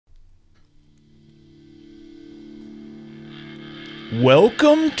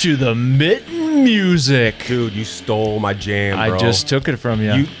Welcome to the Mitten Music. Dude, you stole my jam, bro. I just took it from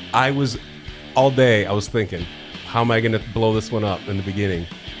you. All day I was thinking, how am I going to blow this one up in the beginning?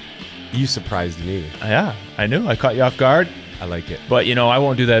 You surprised me. Yeah, I knew. I caught you off guard. I like it. But, you know, I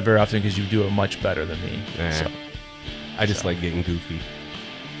won't do that very often because you do it much better than me. Nah, So, I just like getting goofy.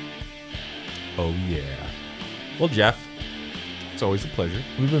 Oh, yeah. Well, Jeff, it's always a pleasure.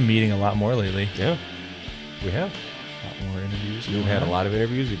 we've been meeting a lot more lately. Yeah, we have. A lot more interviews. We've had a lot of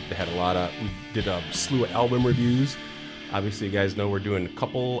interviews. We did a slew of album reviews. Obviously, you guys know we're doing a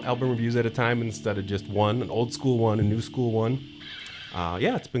couple album reviews at a time instead of just one, an old school one, a new school one.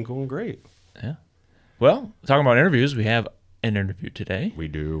 Yeah, it's been going great. Yeah. Well, talking about interviews, we have an interview today. We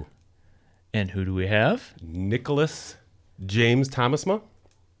do. And who do we have? Nicholas James Thomasma.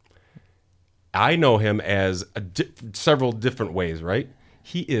 I know him as several different ways, right?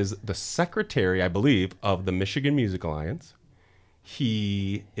 He is the secretary, I believe, of the Michigan Music Alliance.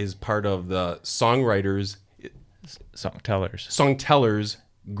 He is part of the Songtellers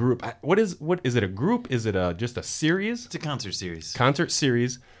group. What is it, a group? Is it just a series? It's a concert series. Concert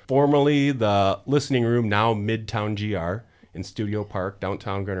series. Formerly the Listening Room, now Midtown GR in Studio Park,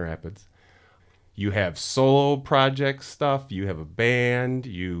 downtown Grand Rapids. You have solo project stuff. You have a band.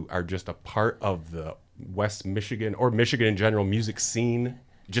 You are just a part of the West Michigan, or Michigan in general, music scene,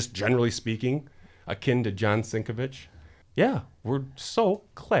 just generally speaking, akin to John Sinkovich. Yeah, we're so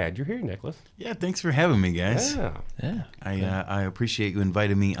glad you're here, Nicholas. Yeah, thanks for having me, guys. Yeah. I appreciate you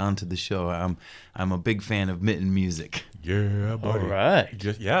inviting me onto the show. I'm a big fan of Mitten Music. Yeah, All buddy. right.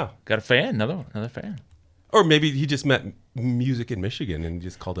 Yeah. Got a fan, another fan. Or maybe he just met music in Michigan and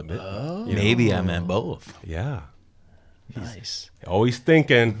just called it Mitten. Oh. Maybe I meant both. Yeah. Nice. Always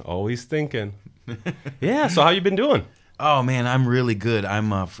thinking. Yeah, so how you been doing? Oh man, I'm really good.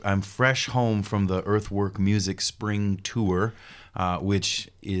 I'm fresh home from the Earthwork Music Spring Tour, which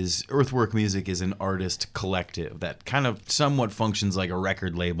is Earthwork Music is an artist collective that kind of somewhat functions like a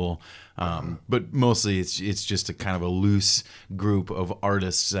record label, but mostly it's just a kind of a loose group of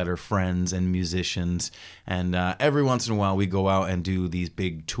artists that are friends and musicians. And every once in a while we go out and do these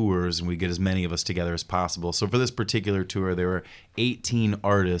big tours, and we get as many of us together as possible. So for this particular tour, there were 18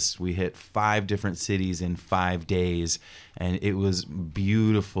 artists. We hit 5 different cities in 5 days, and it was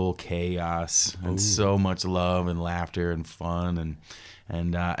beautiful chaos and so much love and laughter and fun and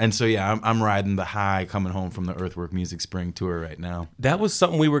so yeah, I'm riding the high coming home from the Earthwork Music Spring Tour right now. That was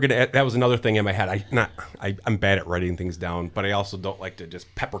something we were gonna. That was another thing in my head. I'm bad at writing things down, but I also don't like to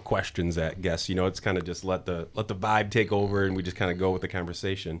just pepper questions at guests. You know, it's kind of just let the vibe take over, and we just kind of go with the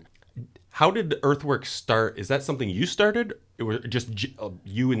conversation. How did Earthwork start? Is that something you started? It was just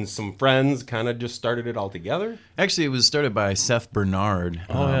you and some friends kind of just started it all together? Actually, it was started by Seth Bernard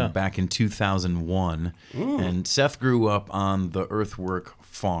back in 2001. And Seth grew up on the Earthwork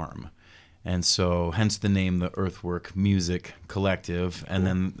farm. And so hence the name, the Earthwork Music Collective. And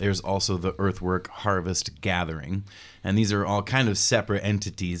then there's also the Earthwork Harvest Gathering. And these are all kind of separate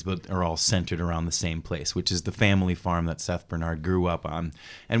entities, but are all centered around the same place, which is the family farm that Seth Bernard grew up on.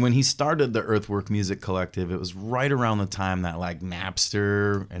 And when he started the Earthwork Music Collective, it was right around the time that like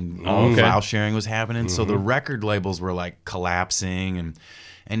Napster and file sharing was happening. So the record labels were like collapsing.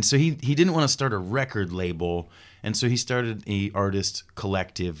 And so he didn't want to start a record label. And so he started a artist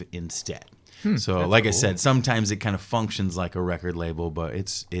collective instead. So like I said, sometimes it kind of functions like a record label, but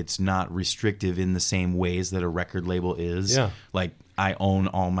it's not restrictive in the same ways that a record label is. Yeah. Like I own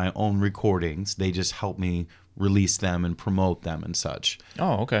all my own recordings. They just help me release them and promote them and such.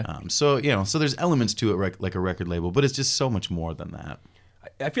 Oh, okay. So there's elements to it like a record label, but it's just so much more than that.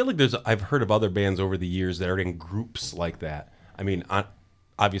 I feel like I've heard of other bands over the years that are in groups like that. I mean,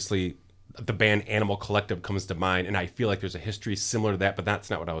 obviously the band Animal Collective comes to mind, and I feel like there's a history similar to that, but that's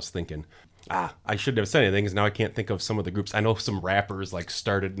not what I was thinking. I shouldn't have said anything because now I can't think of some of the groups. I know some rappers like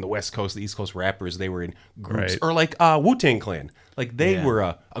started in the West Coast, the East Coast rappers, they were in groups. Right. Or like Wu-Tang Clan. Like they were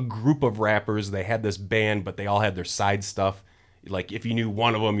a group of rappers. They had this band, but they all had their side stuff. Like if you knew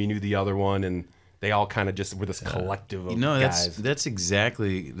one of them, you knew the other one, and they all kind of just were this collective of guys. That's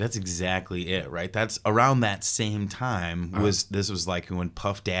exactly it, right? That's around that same time this was like when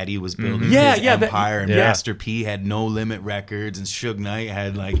Puff Daddy was building his empire, and Master P had No Limit Records, and Suge Knight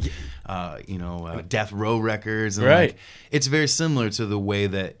had like Death Row Records, and right. like, it's very similar to the way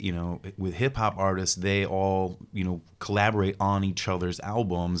that with hip hop artists, they all collaborate on each other's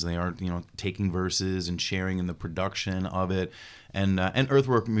albums. They are taking verses and sharing in the production of it. And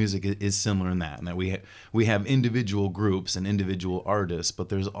Earthwork Music is similar in that we have individual groups and individual artists, but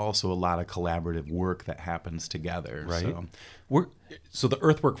there's also a lot of collaborative work that happens together. Right. So So the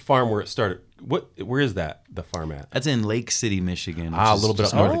Earthwork Farm where it started, where is that, the farm at? That's in Lake City, Michigan. A little bit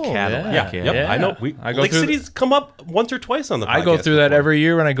up north of Cadillac. Yeah. I know. Lake City's come up once or twice on the podcast. I go through that every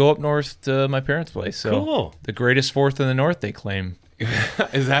year when I go up north to my parents' place. So cool. The greatest fourth in the north, they claim.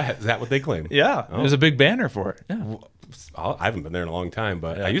 Is that what they claim? Yeah. There's a big banner for it. Yeah. I haven't been there in a long time,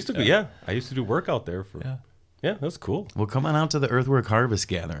 but I used to. I used to do work out there for. Yeah, that's cool. Well, come on out to the Earthwork Harvest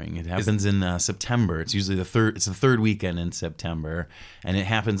Gathering. It happens in September. It's usually the third weekend in September, and it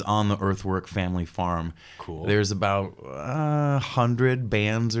happens on the Earthwork family farm. Cool. There's about 100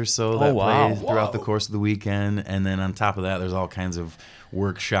 bands or so that play throughout the course of the weekend, and then on top of that, there's all kinds of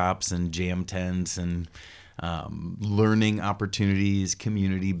workshops and jam tents and learning opportunities,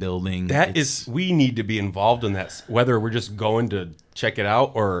 community building. We need to be involved in that, whether we're just going to check it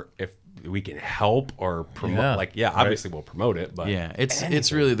out or if we can help or promote. Obviously we'll promote it, but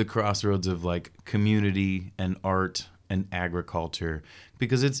it's really the crossroads of like community and art and agriculture,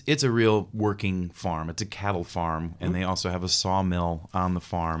 because it's a real working farm. It's a cattle farm, and they also have a sawmill on the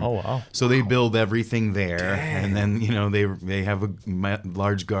farm. Oh wow! So they build everything there, and then they have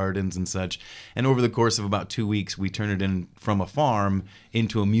large gardens and such. And over the course of about 2 weeks, we turn it in from a farm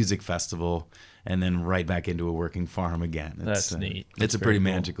into a music festival, and then right back into a working farm again. That's neat. It's a pretty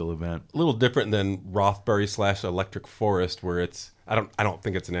magical event. A little different than Rothbury / Electric Forest, where it's I don't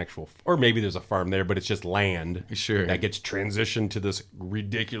think it's an actual, or maybe there's a farm there, but it's just land. Sure. That gets transitioned to this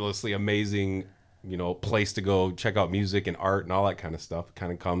ridiculously amazing, place to go check out music and art and all that kind of stuff. It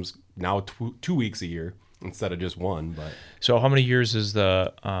kind of comes now 2 weeks a year instead of just one. But so how many years has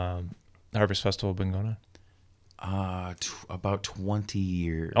the Harvest Festival been going on? About 20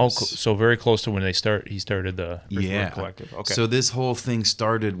 years. Oh, so very close to when he started the Earthwork Collective. Okay. So this whole thing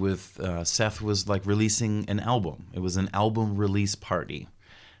started with Seth was like releasing an album. It was an album release party,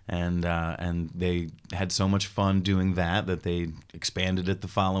 and they had so much fun doing that they expanded it the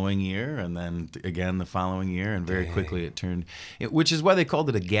following year, and then again the following year, and very quickly it turned. Which is why they called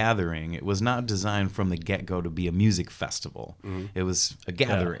it a gathering. It was not designed from the get-go to be a music festival. Mm-hmm. It was a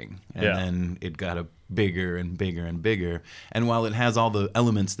gathering, and then it got bigger and bigger and bigger. And while it has all the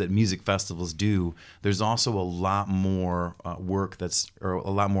elements that music festivals do, there's also a lot more work or a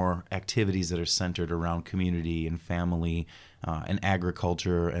lot more activities that are centered around community and family and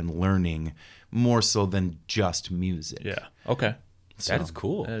agriculture and learning, more so than just music. Yeah. Okay. That is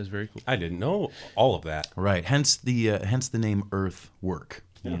cool. That is very cool. I didn't know all of that. Right. Hence the name Earthwork.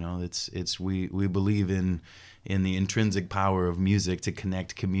 Yeah. We believe in the intrinsic power of music to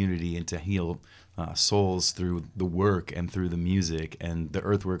connect community and to heal souls through the work and through the music, and the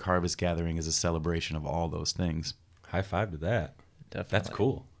Earthwork Harvest Gathering is a celebration of all those things. High five to that. Definitely. That's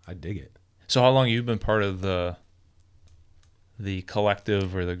cool. I dig it. So how long have you been part of the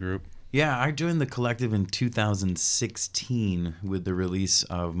collective or the group? Yeah, I joined the collective in 2016 with the release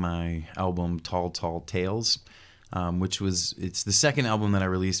of my album Tall Tall Tales, it's the second album that I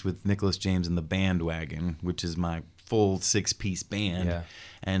released with Nicholas James and the Bandwagon, which is my full 6-piece band. Yeah.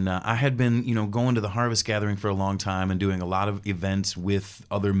 And I had been, going to the Harvest Gathering for a long time and doing a lot of events with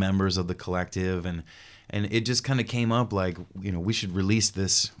other members of the collective, and it just kind of came up like, we should release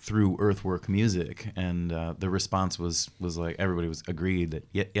this through Earthwork Music, and the response was like everybody was agreed that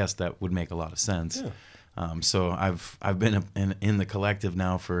yes, that would make a lot of sense. Yeah. So I've been in the collective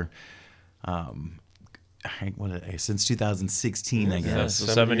now for since 2016, I guess. Yeah, so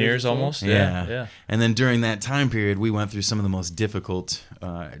 7 years almost. Yeah. And then during that time period, we went through some of the most difficult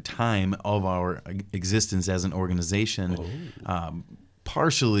time of our existence as an organization.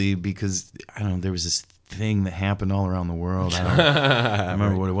 Partially because there was this thing that happened all around the world. I don't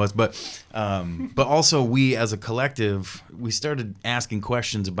remember what it was, but also we as a collective, we started asking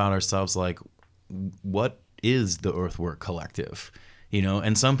questions about ourselves, like, what is the Earthwork Collective?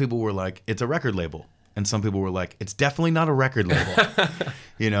 And some people were like, it's a record label. And some people were like, it's definitely not a record label,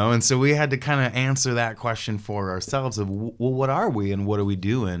 and so we had to kind of answer that question for ourselves of, well, what are we and what are we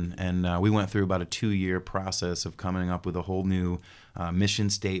doing? And we went through about a 2-year process of coming up with a whole new mission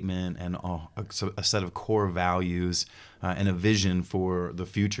statement and a set of core values and a vision for the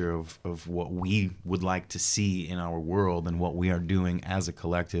future of what we would like to see in our world and what we are doing as a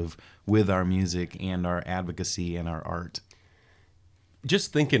collective with our music and our advocacy and our art.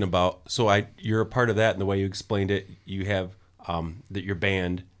 Just thinking about, you're a part of that, and the way you explained it, you have that your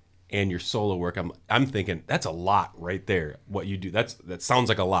band and your solo work. I'm thinking that's a lot right there. What you do, that sounds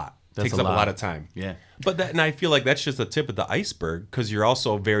like a lot. Takes up a lot of time. Yeah. But and I feel like that's just the tip of the iceberg, because you're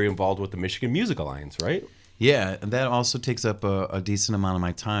also very involved with the Michigan Music Alliance, right? Yeah, that also takes up a decent amount of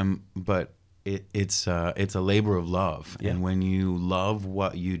my time, but it's a labor of love. Yeah. And when you love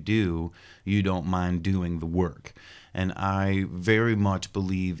what you do, you don't mind doing the work. And I very much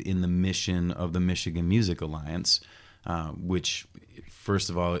believe in the mission of the Michigan Music Alliance, which, first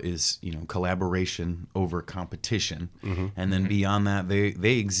of all, is collaboration over competition, and then beyond that,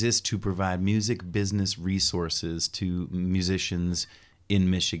 they exist to provide music business resources to musicians in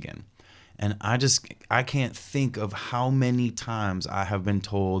Michigan. And I can't think of how many times I have been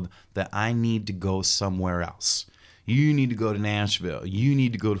told that I need to go somewhere else. You need to go to Nashville. You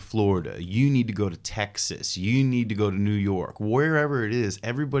need to go to Florida. You need to go to Texas. You need to go to New York. Wherever it is,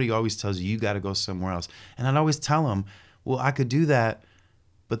 everybody always tells you got to go somewhere else. And I'd always tell them, well, I could do that,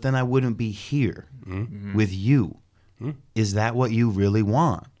 but then I wouldn't be here with you. Is that what you really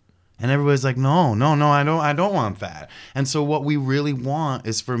want? And everybody's like, no, I don't want that. And so what we really want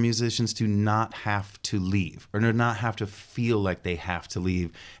is for musicians to not have to leave, or to not have to feel like they have to leave.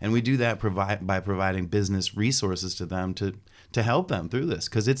 And we do that by providing business resources to them to help them through this,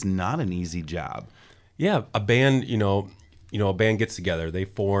 because it's not an easy job. Yeah, a band, a band gets together, they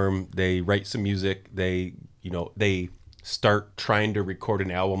form, they write some music, they start trying to record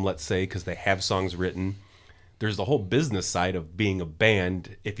an album, let's say, because they have songs written. There's the whole business side of being a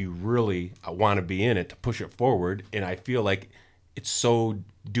band if you really want to be in it, to push it forward. And I feel like it's so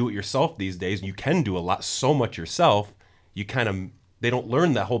do-it-yourself these days. You can do so much yourself. They don't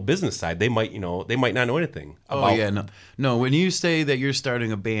learn that whole business side. They might not know anything about. No. When you say that you're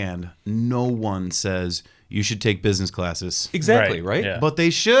starting a band, no one says you should take business classes. Exactly, right? Yeah. But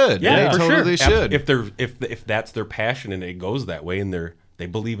they should. Yeah, they totally should. If that's their passion and it goes that way, and they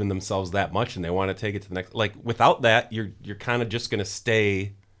believe in themselves that much and they want to take it to the next. Like, without that, you're kind of just going to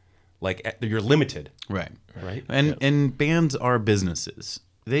stay you're limited. Right. Right. And bands are businesses.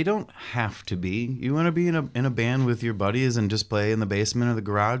 They don't have to be. You want to be in a band with your buddies and just play in the basement or the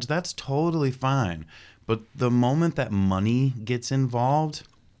garage, that's totally fine. But the moment that money gets involved,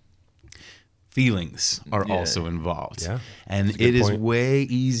 feelings are also involved. Yeah. And it is way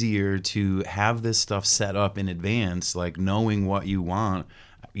easier to have this stuff set up in advance, like knowing what you want.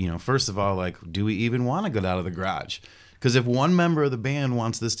 First of all, like, do we even want to get out of the garage? Because if one member of the band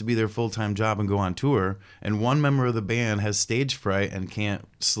wants this to be their full-time job and go on tour, and one member of the band has stage fright and can't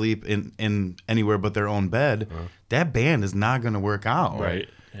sleep in anywhere but their own bed, that band is not going to work out. Right.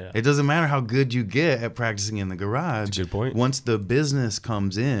 Yeah. It doesn't matter how good you get at practicing in the garage. That's a good point. Once the business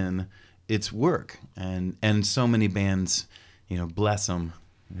comes in, it's work. And so many bands, bless them,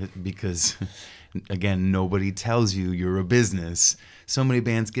 because, again, nobody tells you you're a business. So many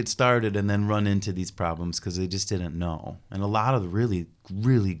bands get started and then run into these problems because they just didn't know. And a lot of the really,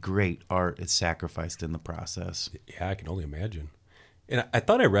 really great art is sacrificed in the process. Yeah, I can only imagine. And I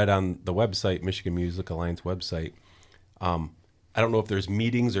thought I read on the website, Michigan Music Alliance website, I don't know if there's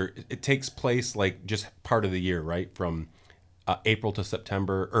meetings, or it takes place like just part of the year, right? From April to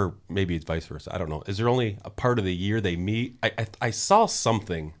September, or maybe it's vice versa. I don't know. Is there only a part of the year they meet? I saw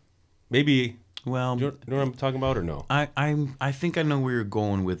something. Maybe. Well, you know what I'm talking about, or no? I think I know where you're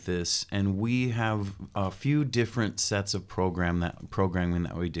going with this, and we have a few different sets of programming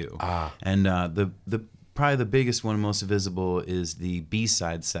that we do. And the probably the biggest one, most visible, is the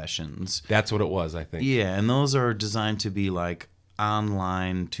B-side sessions. That's what it was, I think. Yeah, and those are designed to be like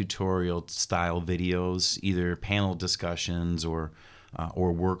online tutorial style videos, either panel discussions or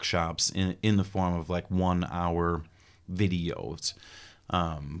workshops in the form of like 1 hour videos.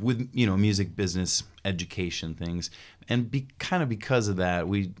 With music business education things, and because of that,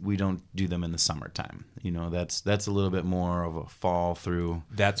 we don't do them in the summertime. That's a little bit more of a fall through.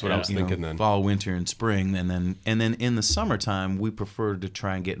 That's what I was thinking then. Fall, winter, and spring, and then in the summertime, we prefer to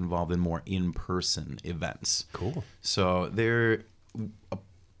try and get involved in more in-person events. Cool. So the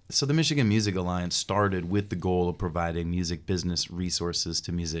Michigan Music Alliance started with the goal of providing music business resources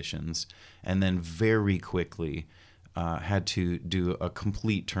to musicians, and then very quickly had to do a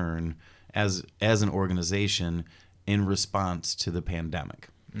complete turn as an organization in response to the pandemic.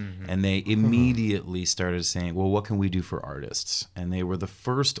 Mm-hmm. And they immediately started saying, well, what can we do for artists? And they were the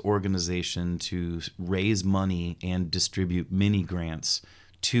first organization to raise money and distribute mini grants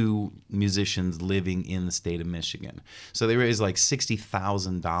to musicians living in the state of Michigan. So they raised like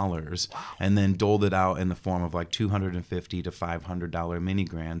 $60,000 and then doled it out in the form of like $250 to $500 mini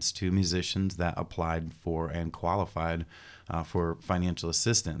grants to musicians that applied for and qualified for financial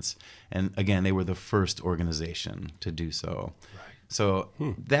assistance. And again, they were the first organization to do so. Right. So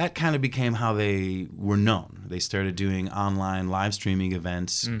that kind of became how they were known. They started doing online live streaming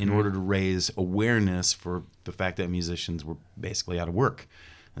events in order to raise awareness for the fact that musicians were basically out of work.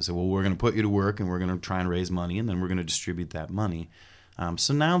 And so, well, we're going to put you to work, and we're going to try and raise money, and then we're going to distribute that money.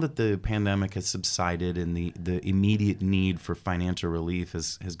 So now that the pandemic has subsided and the immediate need for financial relief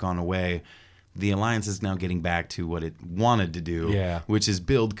has gone away, the Alliance is now getting back to what it wanted to do, which is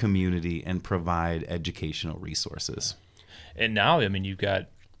build community and provide educational resources. And now, I mean, you've got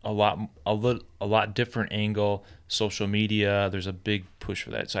a lot different angle, social media. There's a big push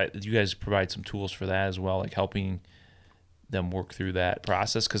for that. So you guys provide some tools for that as well, like helping them work through that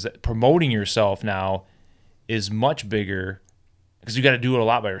process, because promoting yourself now is much bigger because you got to do it a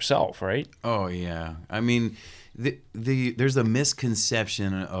lot by yourself, right? Oh yeah. I mean, there's a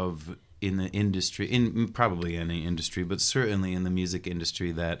misconception of in the industry, in probably any industry, but certainly in the music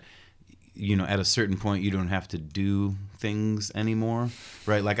industry, that at a certain point you don't have to do things anymore,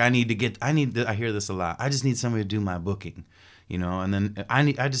 right? Like I hear this a lot. I just need somebody to do my booking, and then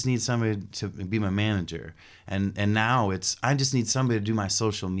I just need somebody to be my manager, and now I just need somebody to do my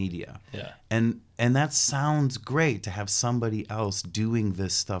social media. Yeah. And that sounds great, to have somebody else doing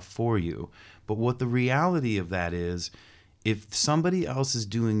this stuff for you. But what the reality of that is, if somebody else is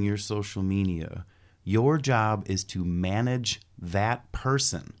doing your social media, your job is to manage that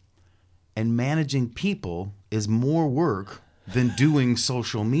person. And managing people is more work than doing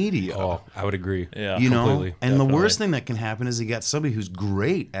social media. Oh, I would agree. Yeah, completely. And the worst thing that can happen is you got somebody who's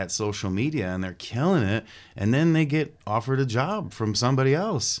great at social media and they're killing it, and then they get offered a job from somebody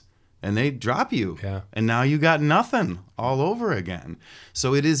else and they drop you. Yeah. And now you got nothing all over again.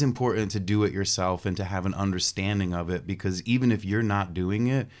 So it is important to do it yourself and to have an understanding of it, because even if you're not doing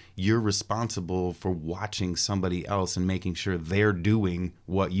it, you're responsible for watching somebody else and making sure they're doing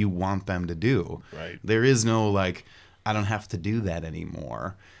what you want them to do. Right. There is no like, I don't have to do that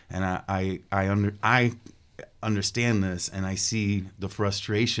anymore. And I understand this, and I see the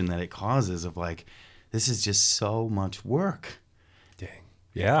frustration that it causes of like, this is just so much work. Dang.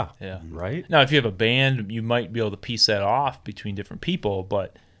 Yeah. Yeah. Right? Now, if you have a band, you might be able to piece that off between different people,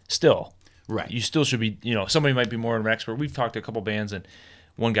 but still. Right. You still should be, somebody might be more of an expert. We've talked to a couple bands, and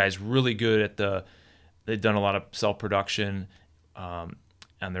one guy's really good at they've done a lot of self-production on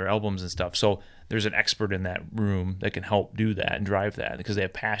their albums and stuff. So there's an expert in that room that can help do that and drive that, because they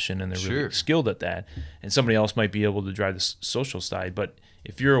have passion and they're really skilled at that. And somebody else might be able to drive the social side. But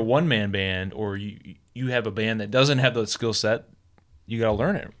if you're a one-man band, or you have a band that doesn't have the skill set, you got to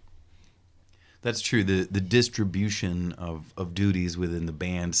learn it. That's true. The distribution of duties within the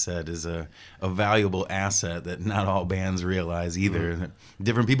band set is a valuable asset that not all bands realize either. Mm-hmm.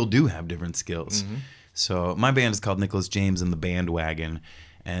 Different people do have different skills. Mm-hmm. So my band is called Nicholas James and the Bandwagon,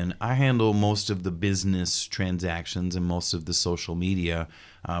 and I handle most of the business transactions and most of the social media.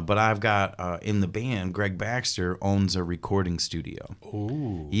 But I've got in the band, Greg Baxter owns a recording studio.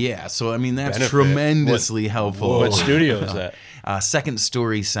 Ooh. Yeah, so I mean that's Benefit. tremendously helpful. What studio is that? Second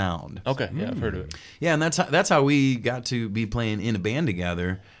Story Sound. Okay, yeah, I've heard of it. Yeah, and that's how we got to be playing in a band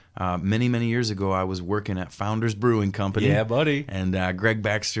together. Many years ago, I was working at Founders Brewing Company. Yeah, buddy. And Greg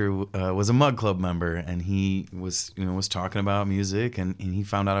Baxter was a Mug Club member, and he was talking about music, and he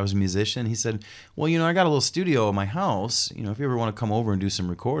found out I was a musician. He said, "Well, I got a little studio at my house. If you ever want to come over and do some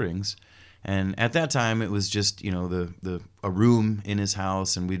recordings." And at that time, it was just a room in his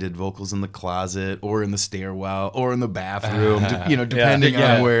house, and we did vocals in the closet or in the stairwell or in the bathroom, depending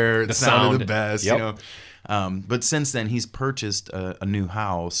on where it sounded the best. Yep. But since then, he's purchased a new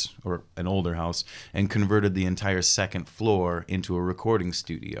house, or an older house, and converted the entire second floor into a recording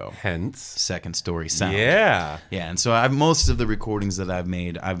studio. Hence, Second Story Sound. Yeah. Yeah, and so most of the recordings that I've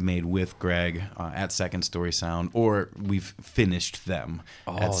made with Greg at Second Story Sound, or we've finished them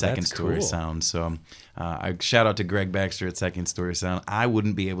at Second Story cool. Sound. So I shout out to Greg Baxter at Second Story Sound. I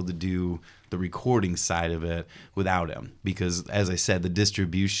wouldn't be able to do the recording side of it without him, because as I said, the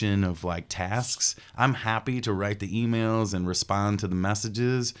distribution of like tasks, I'm happy to write the emails and respond to the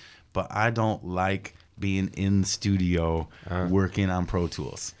messages, but I don't like being in the studio working on Pro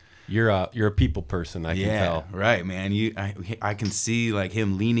Tools. You're a people person, I can tell. Right, man. I can see like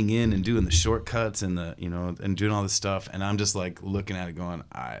him leaning in and doing the shortcuts and and doing all this stuff, and I'm just like looking at it going,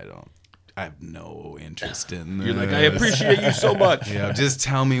 I have no interest in this. You're like, I appreciate you so much. Just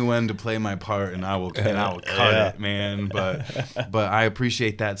tell me when to play my part, and I will cut it, man. But I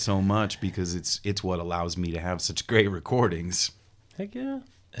appreciate that so much, because it's what allows me to have such great recordings. Heck yeah,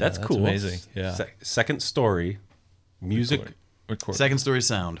 that's cool. Amazing. Yeah. Second Story music. Record. Second Story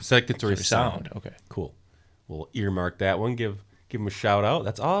Sound. Second Story Sound. Okay. Cool. We'll earmark that one. Give him a shout out.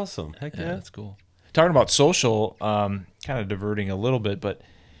 That's awesome. Heck yeah. That's cool. Talking about social, kind of diverting a little bit, but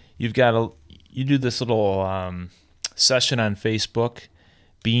you do this little session on Facebook,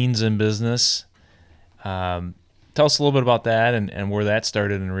 Beans in Business. Tell us a little bit about that and where that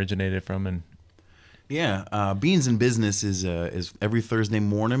started and originated from. And Beans in Business is every Thursday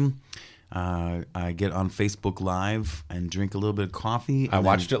morning. I get on Facebook Live and drink a little bit of coffee. I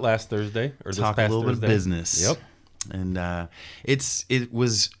watched it last Thursday, or talk this past a little Thursday. bit of business. Yep. And it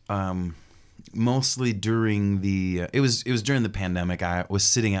was mostly during the it was during the pandemic. I was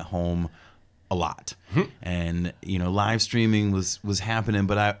sitting at home a lot, and live streaming was happening,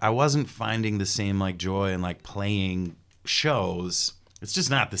 but I wasn't finding the same like joy in like playing shows. It's just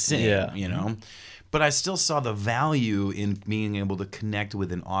not the same, But I still saw the value in being able to connect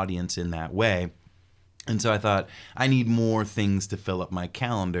with an audience in that way. And so I thought, I need more things to fill up my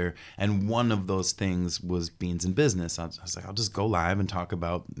calendar. And one of those things was Beans and Business. I was like, I'll just go live and talk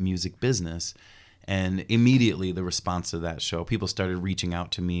about music business. And immediately the response to that show, people started reaching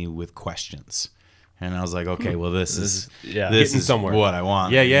out to me with questions. And I was like, okay, well, this is somewhere. What I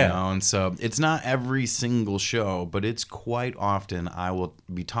want. Yeah. And so it's not every single show, but it's quite often I will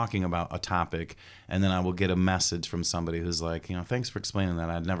be talking about a topic, and then I will get a message from somebody who's like, thanks for explaining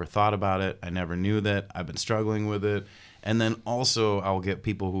that. I'd never thought about it. I never knew that. I've been struggling with it. And then also I'll get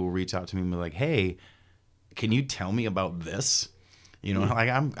people who will reach out to me and be like, hey, can you tell me about this? Like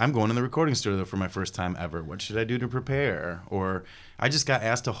I'm going in the recording studio for my first time ever. What should I do to prepare? Or I just got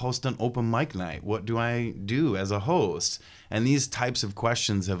asked to host an open mic night. What do I do as a host? And these types of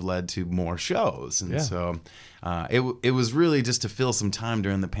questions have led to more shows. And so it was really just to fill some time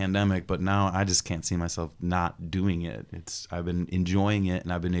during the pandemic. But now I just can't see myself not doing it. I've been enjoying it,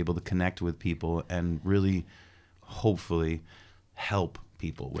 and I've been able to connect with people and really, hopefully, help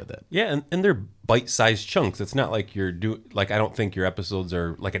people with it. Yeah, and they're bite-sized chunks. It's not like I don't think your episodes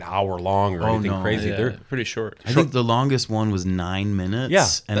are like an hour long or anything crazy. Yeah, They're pretty short. I think the longest one was 9 minutes. Yeah.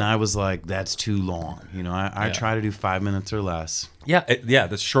 And I was like, that's too long. I try to do 5 minutes or less. Yeah,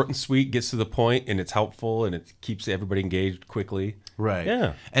 that's short and sweet, gets to the point, and it's helpful, and it keeps everybody engaged quickly. Right.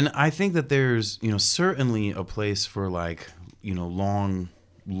 Yeah. And I think that there's, certainly a place for like,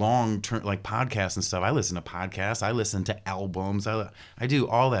 long-term like podcasts and stuff. I listen to podcasts. I listen to albums. I do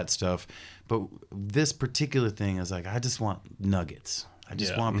all that stuff. But this particular thing is like, I just want nuggets. I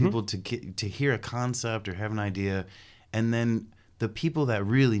just want people to hear a concept or have an idea, and then the people that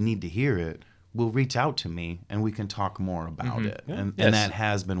really need to hear it will reach out to me, and we can talk more about it. Yeah. And that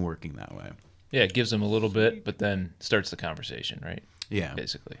has been working that way. Yeah, it gives them a little bit, but then starts the conversation, right? Yeah.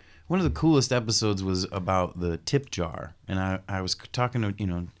 Basically. One of the coolest episodes was about the tip jar. And I was talking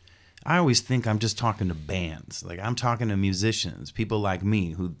to, I always think I'm just talking to bands. Like I'm talking to musicians, people like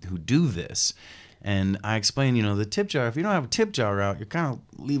me who do this. And I explained, the tip jar, if you don't have a tip jar out, you're kind of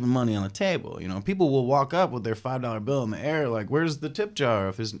leaving money on the table. People will walk up with their $5 bill in the air like, where's the tip jar?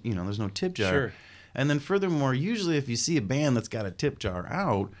 If there's, there's no tip jar. Sure. And then furthermore, usually if you see a band that's got a tip jar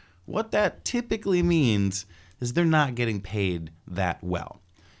out, what that typically means is they're not getting paid that well.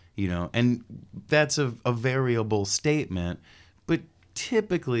 And that's a variable statement, but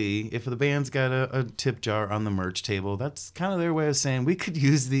typically if the band's got a tip jar on the merch table, that's kind of their way of saying we could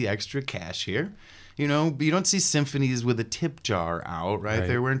use the extra cash here. You don't see symphonies with a tip jar out, right?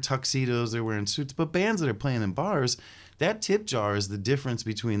 They're wearing tuxedos, they're wearing suits, but bands that are playing in bars, that tip jar is the difference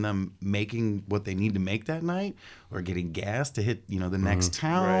between them making what they need to make that night or getting gas to hit, the next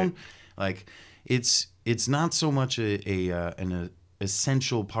town. Right. Like it's not so much an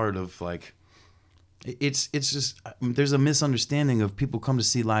essential part of like it's just there's a misunderstanding of people come to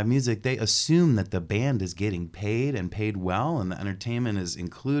see live music. They assume that the band is getting paid and paid well, and the entertainment is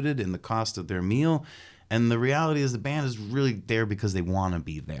included in the cost of their meal. And the reality is the band is really there because they want to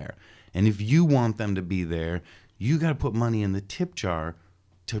be there. And if you want them to be there, you got to put money in the tip jar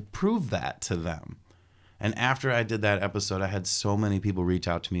to prove that to them. And after I did that episode, I had so many people reach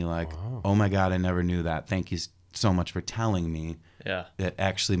out to me like, oh my God, I never knew that. Thank you so much for telling me. Yeah. That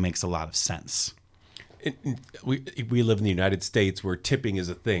actually makes a lot of sense. We live in the United States where tipping is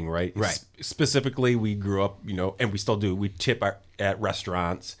a thing, right? Right. Specifically, we grew up, and we still do. We tip at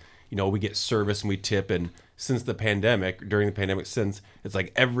restaurants. We get service and we tip. And since the pandemic, during the pandemic, it's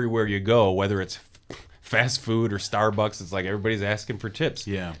like everywhere you go, whether it's fast food or Starbucks, it's like everybody's asking for tips.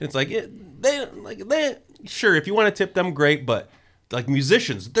 Yeah. It's like sure, if you want to tip them, great, but like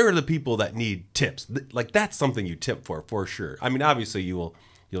musicians, they're the people that need tips. Like that's something you tip for sure. I mean, obviously you'll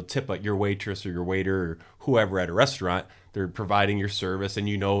tip your waitress or your waiter or whoever at a restaurant. They're providing your service, and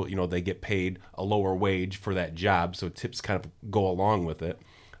they get paid a lower wage for that job, so tips kind of go along with it,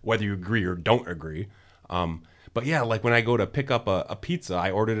 whether you agree or don't agree. But yeah, like when I go to pick up a pizza,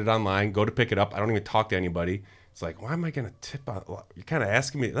 I ordered it online, go to pick it up. I don't even talk to anybody. It's like, why am I going to tip on? You're kind of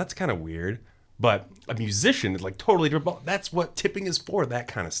asking me. That's kind of weird. But a musician is like totally different. That's what tipping is for, that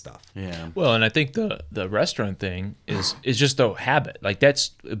kind of stuff. Yeah. Well, and I think the restaurant thing is just a habit. Like that's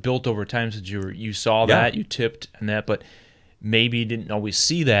built over time since you saw that, you tipped and that, but maybe you didn't always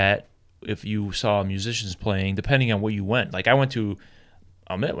see that if you saw musicians playing, depending on where you went. Like I'll admit,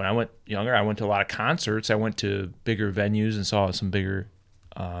 when I went younger, I went to a lot of concerts. I went to bigger venues and saw some bigger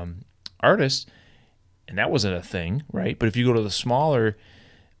artists, and that wasn't a thing, right? But if you go to the smaller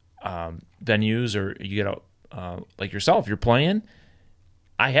venues, or you get out like yourself, you're playing.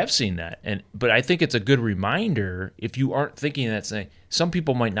 I have seen that, but I think it's a good reminder if you aren't thinking that. Saying some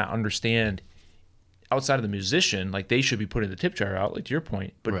people might not understand outside of the musician, like they should be putting the tip jar out, like to your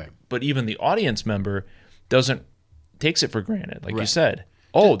point. But Right. but even the audience member takes it for granted, like you Right. said.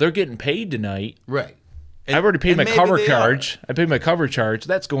 Oh, they're getting paid tonight. Right. I've already paid my maybe cover they charge. I paid my cover charge.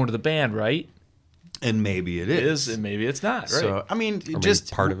 That's going to the band, right? And maybe it It is. is, and maybe it's not, right? So, I mean, Or just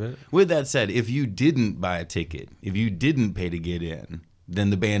maybe part of it. With that said, if you didn't buy a ticket, if you didn't pay to get in, then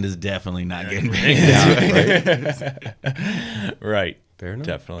the band is definitely not getting paid. Right. Fair enough.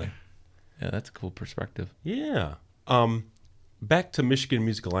 Definitely. Yeah, that's a cool perspective. Yeah. Back to Michigan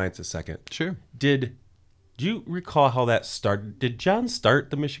Music Alliance a second. Sure. Do you recall how that started? Did John start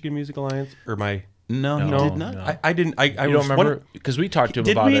the Michigan Music Alliance, or my? No, he No, did not. no. I didn't. I You don't was remember? Because we talked to him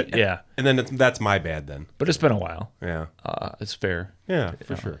Did about we? it. Yeah. And then that's my bad then. But it's been a while. Yeah. It's fair. Yeah,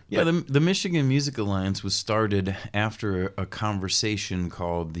 for sure. Yeah, the Michigan Music Alliance was started after a conversation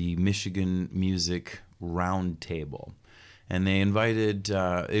called the Michigan Music Roundtable. And they invited,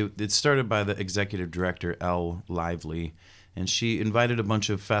 it started by the executive director, Elle Lively, and she invited a bunch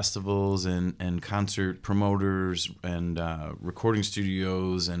of festivals and concert promoters and recording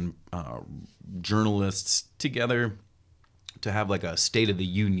studios and journalists together to have like a State of the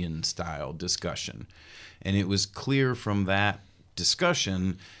Union style discussion. And it was clear from that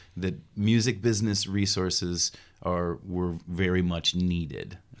discussion that music business resources were very much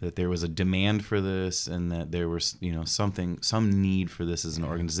needed, that there was a demand for this, and that there was some need for this as an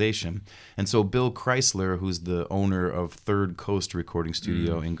organization. And so Bill Chrysler, who's the owner of Third Coast Recording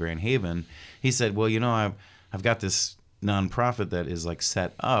Studio in Grand Haven, he said, well, I've got this nonprofit that is like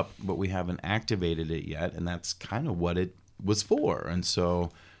set up, but we haven't activated it yet, and that's kind of what it was for. And so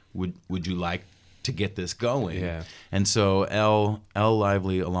would you like to get this going? Yeah. And so Elle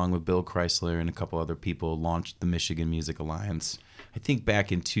Lively, along with Bill Chrysler and a couple other people, launched the Michigan Music Alliance, I think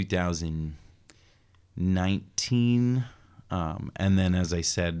back in 2019. And then, as I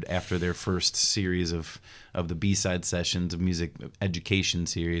said, after their first series of the B-side sessions of music education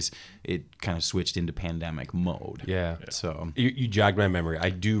series, it kind of switched into pandemic mode. Yeah. So You jogged my memory. I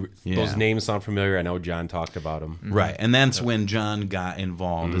do. Yeah. Those names sound familiar. I know John talked about them. right, and that's when John got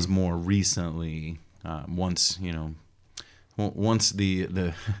involved. Is more recently, once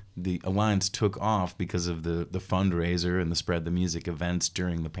the alliance took off because of the fundraiser and the Spread the Music events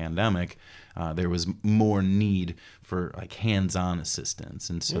during the pandemic, there was more need for like hands-on assistance,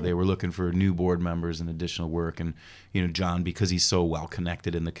 and so they were looking for new board members and additional work. And John, because he's so well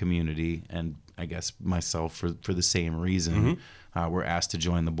connected in the community, and I guess myself for the same reason, were asked to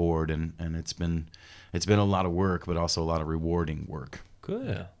join the board, and it's been a lot of work, but also a lot of rewarding work. Good.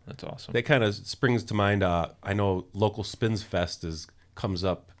 Yeah, that's awesome. That kind of springs to mind. I know local Spins Fest comes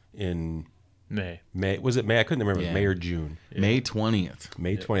up in May. Was it May? I couldn't remember. It was Yeah. May or June. May 20th.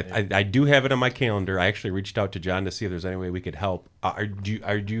 May 20th. I do have it on my calendar. I actually reached out to John to see if there's any way we could help. Do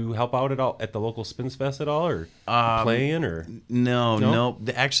you help out at all at the local Spins Fest at all, or playing, or? No.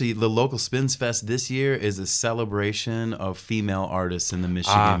 Actually, the local Spins Fest this year is a celebration of female artists in the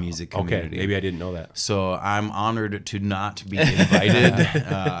Michigan music community. Okay, maybe I didn't know that. So I'm honored to not be invited,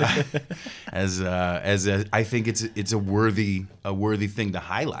 as I think it's a worthy thing to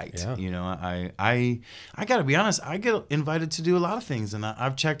highlight. Yeah. I gotta be honest. I get invited to do a lot of things, and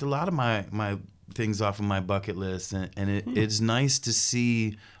I've checked a lot of my things off of my bucket list, and it's nice to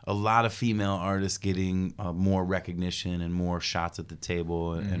see a lot of female artists getting more recognition and more shots at the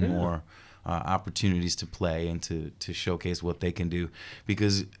table and more opportunities to play and to showcase what they can do,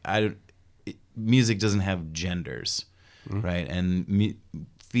 because music doesn't have genders, right? And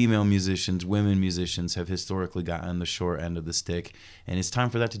female musicians, women musicians have historically gotten the short end of the stick, and it's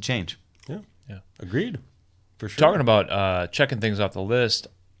time for that to change. Yeah. Agreed. For sure. Talking about checking things off the list,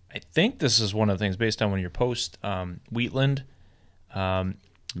 I think this is one of the things based on one of your posts, Wheatland.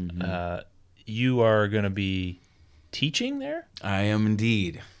 You are going to be teaching there, I am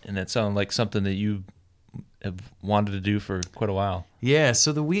indeed. and that sounded like something that you have wanted to do for quite a while. Yeah,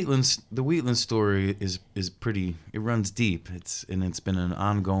 so the Wheatland story is pretty. It runs deep. It's been an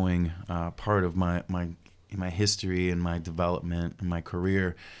ongoing part of my history and my development and my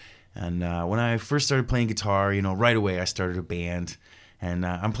career. And when I first started playing guitar, right away I started a band, and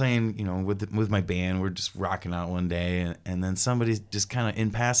I'm playing, with my band. We're just rocking out one day, and then somebody just kind of in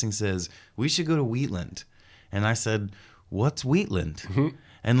passing says, "We should go to Wheatland," and I said, "What's Wheatland?"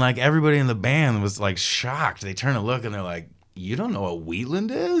 And like everybody in the band was like shocked. They turn to look and they're like, you don't know what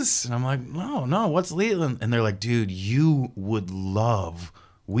Wheatland is? And I'm like, no, what's Wheatland? And they're like, dude, you would love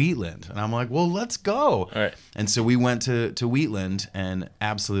Wheatland. And I'm like, well, let's go. All right. And so we went to Wheatland, and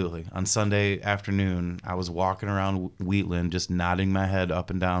absolutely, on Sunday afternoon, I was walking around Wheatland just nodding my head up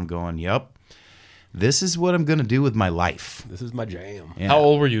and down going, yep, this is what I'm going to do with my life. This is my jam. Yeah. How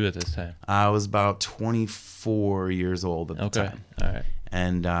old were you at this time? I was about 24 years old at the time. All right.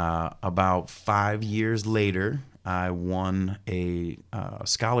 And about 5 years later, I won a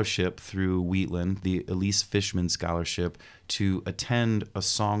scholarship through Wheatland, the Elise Fishman Scholarship, to attend a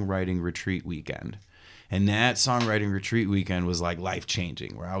songwriting retreat weekend. And that songwriting retreat weekend was like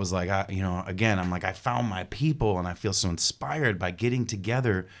life-changing, where I was like, I'm like, I found my people, and I feel so inspired by getting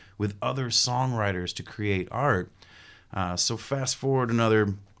together with other songwriters to create art. So fast forward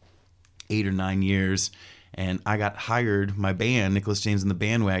another 8 or 9 years, and I got hired, my band, Nicholas James and the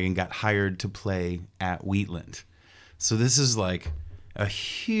Bandwagon, got hired to play at Wheatland. So this is like a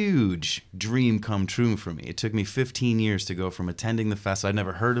huge dream come true for me. It took me 15 years to go from attending the fest, I'd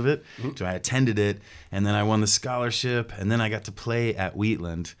never heard of it, to I attended it, and then I won the scholarship, and then I got to play at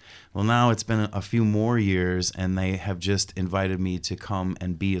Wheatland. Well, now it's been a few more years, and they have just invited me to come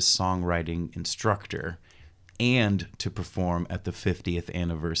and be a songwriting instructor and to perform at the 50th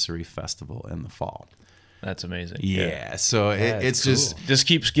anniversary festival in the fall. That's amazing. Yeah, so it's cool. Just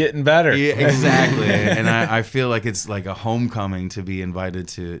keeps getting better. Yeah, exactly. And I feel like it's like a homecoming to be invited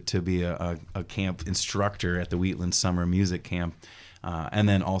to be a camp instructor at the Wheatland Summer Music Camp, and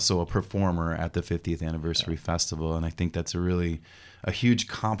then also a performer at the 50th Anniversary Festival. And I think that's a huge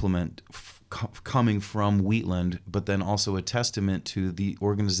compliment coming from Wheatland, but then also a testament to the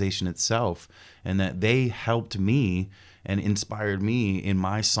organization itself, and that they helped me and inspired me in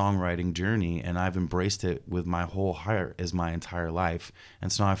my songwriting journey, and I've embraced it with my whole heart as my entire life.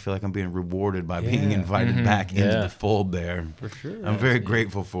 And so now I feel like I'm being rewarded by being invited back into the fold there. For sure. I'm very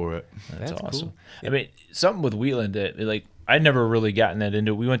grateful for it. That's awesome. Cool. I mean, something with Wheatland that like I'd never really gotten that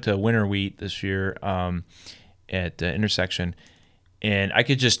into. We went to Winter Wheat this year at Intersection, and I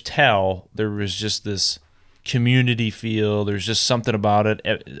could just tell there was just this community feel. There's just something about it.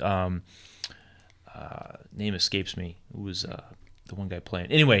 Name escapes me. Who was the one guy playing?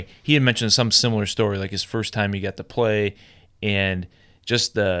 Anyway, he had mentioned some similar story, like his first time he got to play, and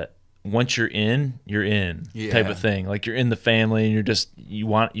just the once you're in type of thing. Like you're in the family, and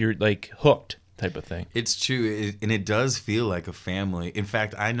you're like hooked type of thing. It's true, and it does feel like a family. In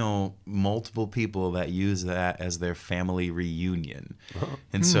fact, I know multiple people that use that as their family reunion.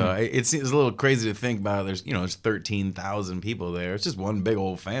 And so it seems a little crazy to think about. There's 13,000 people there. It's just one big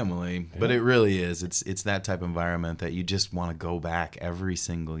old family, but it really is. It's that type of environment that you just want to go back every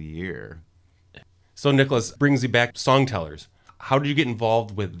single year. So Nicholas, brings you back to Songtellers. How did you get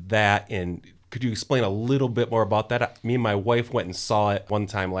involved with that, and could you explain a little bit more about that? Me and my wife went and saw it one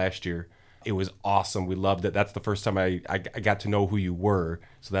time last year. It was awesome. We loved it. That's the first time I got to know who you were.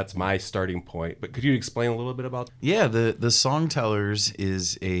 So that's my starting point. But could you explain a little bit about that? Yeah, the Songtellers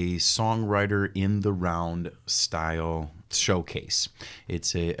is a songwriter in the round style showcase.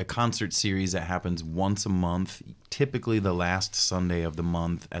 It's a concert series that happens once a month, typically the last Sunday of the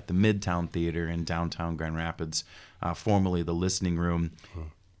month at the Midtown Theater in downtown Grand Rapids, formerly the Listening Room.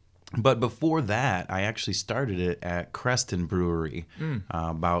 But before that, I actually started it at Creston Brewery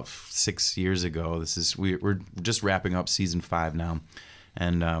about 6 years ago. We're just wrapping up season 5 now,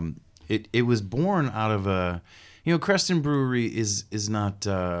 and it was born out of Creston Brewery is not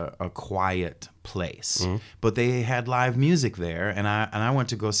a quiet place, but they had live music there, and I went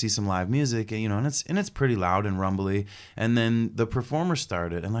to go see some live music, and it's pretty loud and rumbly, and then the performer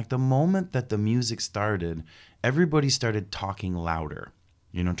started, and like the moment that the music started, everybody started talking louder.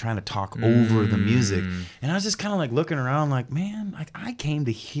 Trying to talk over the music. And I was just kind of like looking around like, man, like I came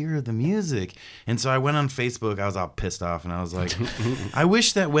to hear the music. And so I went on Facebook. I was all pissed off, and I was like, I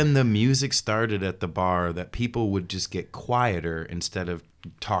wish that when the music started at the bar that people would just get quieter instead of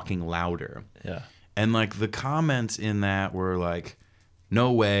talking louder. Yeah. And like the comments in that were like,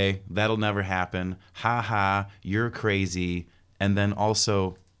 no way, that'll never happen. Ha ha, you're crazy. And then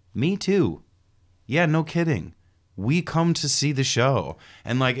also, me too. Yeah, no kidding. We come to see the show.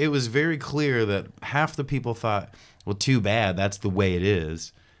 And like it was very clear that half the people thought, well, too bad, that's the way it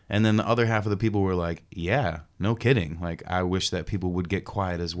is. And then the other half of the people were like, yeah, no kidding. Like I wish that people would get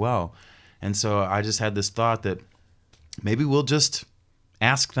quiet as well. And so I just had this thought that maybe we'll just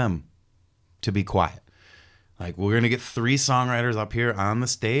ask them to be quiet. Like we're going to get 3 songwriters up here on the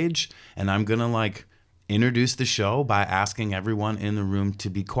stage, and I'm going to like introduce the show by asking everyone in the room to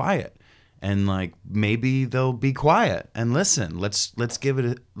be quiet. and like maybe they'll be quiet and listen. Let's give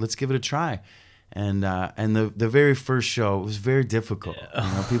it a try. And the very first show was very difficult.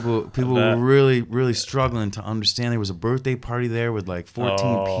 People were really struggling to understand. There was a birthday party there with like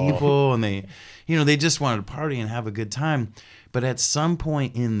 14 people, and they just wanted to party and have a good time. But at some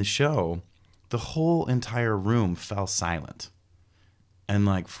point in the show, the whole entire room fell silent. And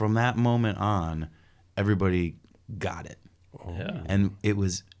like from that moment on, everybody got it. Yeah. And it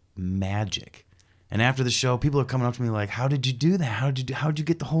was magic. And after the show, people are coming up to me like, "How did you do that? How'd you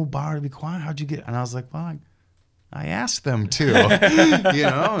get the whole bar to be quiet? How'd you get?" And I was like, "Well, I asked them to,"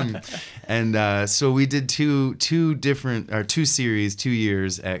 And so we did two series, 2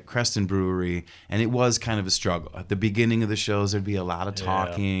 years at Creston Brewery, and it was kind of a struggle. At the beginning of the shows, there'd be a lot of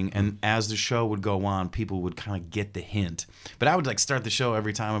talking, and as the show would go on, people would kind of get the hint. But I would like start the show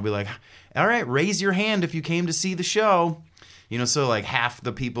every time. I'd be like, "All right, raise your hand if you came to see the show." So like half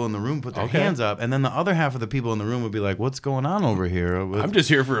the people in the room put their hands up, and then the other half of the people in the room would be like, "What's going on over here? I'm just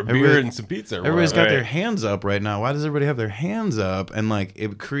here for a beer and some pizza." Everybody's got their hands up right now. Why does everybody have their hands up? And like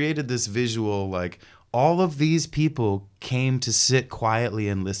it created this visual, like all of these people came to sit quietly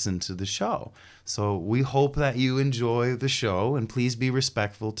and listen to the show. So we hope that you enjoy the show, and please be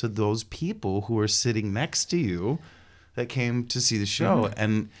respectful to those people who are sitting next to you that came to see the show.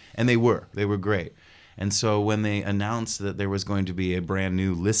 And they were great. And so when they announced that there was going to be a brand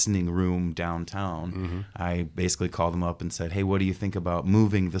new listening room downtown, I basically called them up and said, "Hey, what do you think about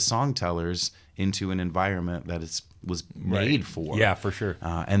moving the song tellers into an environment that was made for?" Yeah, for sure.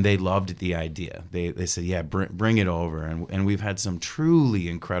 And they loved the idea. They said, "Yeah, bring it over." And we've had some truly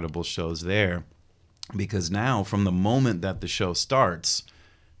incredible shows there, because now from the moment that the show starts,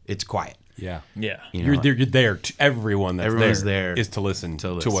 it's quiet. Yeah. Yeah. You're there. Everyone's there is to listen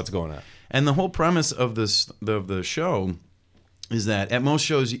to what's going on. And the whole premise of the show is that at most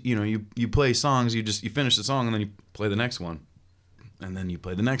shows, you play songs, you finish the song and then you play the next one, and then you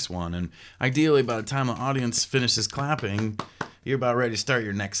play the next one, and ideally by the time the audience finishes clapping, you're about ready to start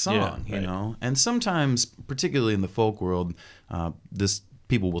your next song. You know. And sometimes, particularly in the folk world,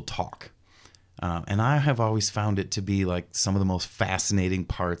 people will talk. And I have always found it to be like some of the most fascinating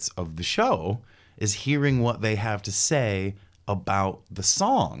parts of the show is hearing what they have to say about the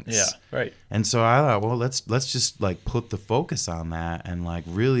songs. Yeah, right. And so I thought, well, let's just like put the focus on that and like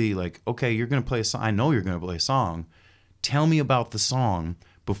really like, okay, you're going to play a song. I know you're going to play a song. Tell me about the song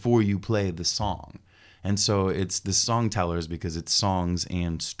before you play the song. And so it's the song tellers because it's songs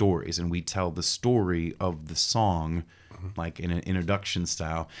and stories, and we tell the story of the song like in an introduction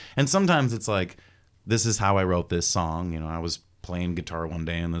style. And sometimes it's like, this is how I wrote this song. I was playing guitar one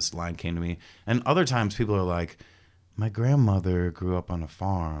day and this line came to me. And other times people are like, my grandmother grew up on a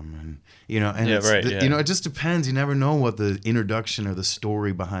farm, and it just depends. You never know what the introduction or the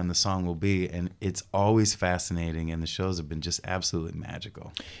story behind the song will be, and it's always fascinating. And the shows have been just absolutely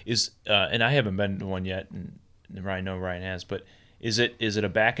magical. And I haven't been to one yet, and I know Ryan has, but is it a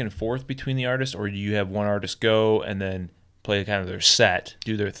back and forth between the artists, or do you have one artist go and then play kind of their set,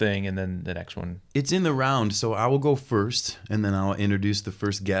 do their thing, and then the next one? It's in the round, so I will go first, and then I'll introduce the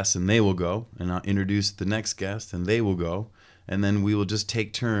first guest, and they will go, and I'll introduce the next guest, and they will go, and then we will just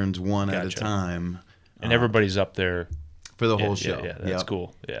take turns one at a time. And everybody's up there for the whole show. Yeah, that's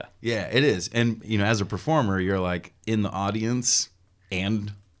cool. Yeah. Yeah, it is. And, as a performer, you're like in the audience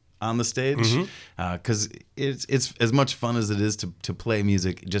and on the stage, because it's as much fun as it is to play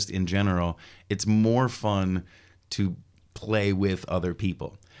music just in general. It's more fun to play with other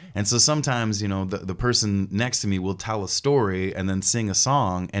people. And so sometimes, the person next to me will tell a story and then sing a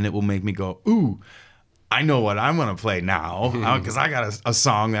song, and it will make me go, ooh, I know what I'm going to play now, because I got a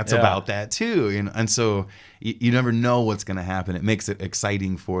song that's about that too. And so you never know what's going to happen. It makes it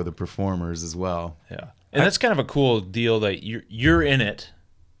exciting for the performers as well. Yeah. And that's kind of a cool deal that you're in it.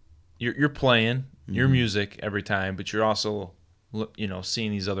 You're playing your music every time, but you're also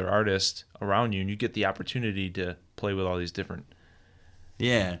seeing these other artists around you, and you get the opportunity to play with all these different.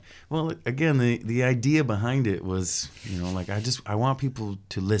 Yeah. Well, again, the idea behind it was, I want people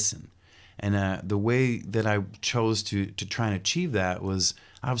to listen. And the way that I chose to try and achieve that was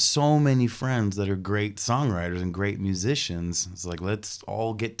I have so many friends that are great songwriters and great musicians. It's like, let's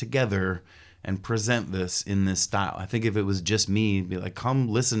all get together and present this in this style. I think if it was just me, it'd be like, come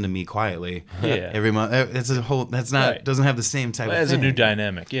listen to me quietly every month. Doesn't have the same type of thing. It's a new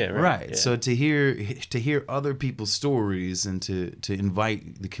dynamic, yeah. Right. Yeah. So to hear other people's stories and to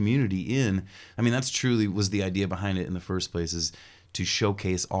invite the community in, that's truly was the idea behind it in the first place, is to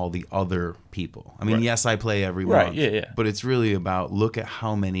showcase all the other people. Yes, I play every month, but it's really about, look at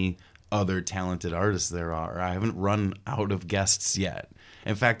how many other talented artists there are. I haven't run out of guests yet.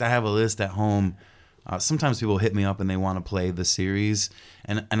 In fact, I have a list at home. Sometimes people hit me up and they want to play the series,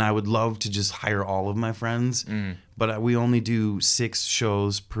 and I would love to just hire all of my friends, but we only do 6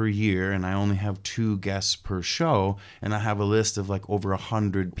 shows per year, and I only have 2 guests per show, and I have a list of like over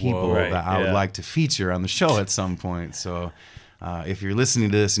 100 people that I would like to feature on the show at some point. So if you're listening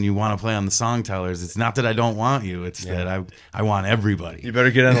to this and you want to play on the Songtellers, it's not that I don't want you, it's that I want everybody. You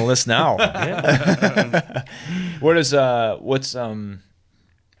better get on the list now.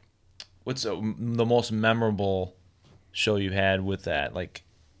 What's the most memorable show you had with that, like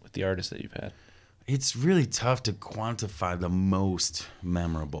with the artists that you've had? It's really tough to quantify the most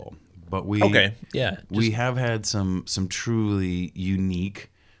memorable, but we have had some truly unique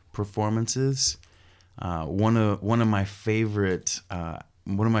performances. One of my favorite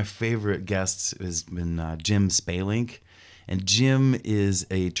guests has been Jim Spalink, and Jim is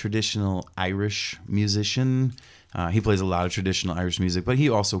a traditional Irish musician. He plays a lot of traditional Irish music, but he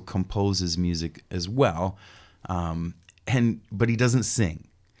also composes music as well. But he doesn't sing.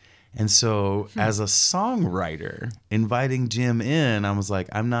 And so as a songwriter, inviting Jim in, I was like,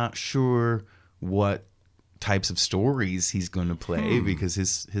 I'm not sure what types of stories he's going to play because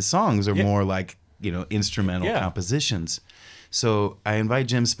his songs are more like, instrumental compositions. So I invite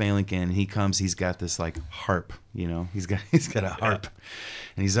Jim Spalink in. He comes, he's got this like harp, he's got a harp,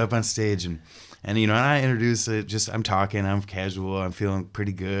 and he's up on stage and I introduce it, I'm talking, I'm casual, I'm feeling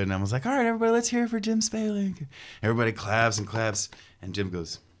pretty good. And I was like, all right, everybody, let's hear it for Jim Spalink. Everybody claps and claps. And Jim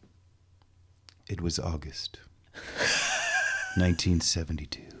goes, it was August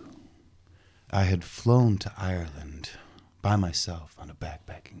 1972. I had flown to Ireland by myself on a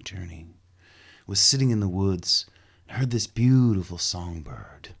backpacking journey, was sitting in the woods, and heard this beautiful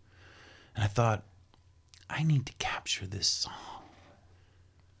songbird. And I thought, I need to capture this song.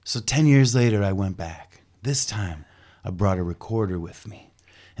 So 10 years later, I went back. This time, I brought a recorder with me.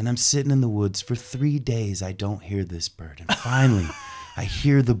 And I'm sitting in the woods for 3 days. I don't hear this bird. And finally, I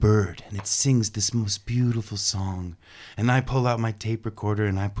hear the bird, and it sings this most beautiful song. And I pull out my tape recorder,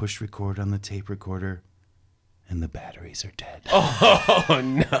 and I push record on the tape recorder. And the batteries are dead. Oh,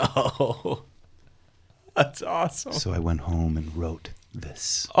 no. That's awesome. So I went home and wrote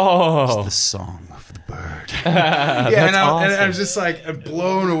this. Oh, it's the song of the bird. And I was just like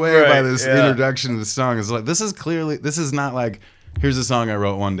blown away by this introduction to the song. It's like this is not like here's a song I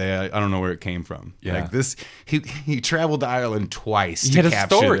wrote one day. I don't know where it came from. Yeah. Like this, he traveled to Ireland twice he to had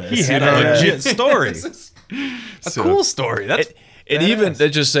capture a story. this. He had a legit story. A So- cool story. That's And even they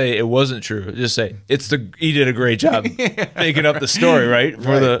just say it wasn't true. Just say he did a great job making up the story, right?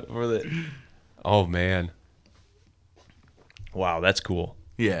 For the. Oh man. Wow, that's cool.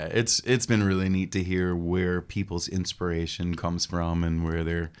 Yeah, it's been really neat to hear where people's inspiration comes from and where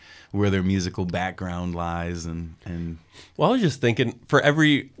their musical background lies and Well, I was just thinking, for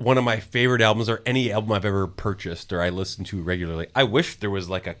every one of my favorite albums or any album I've ever purchased or I listen to regularly, I wish there was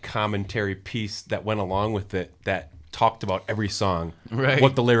like a commentary piece that went along with it that talked about every song, Right.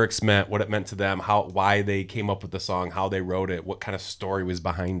 what the lyrics meant, what it meant to them, why they came up with the song, how they wrote it, what kind of story was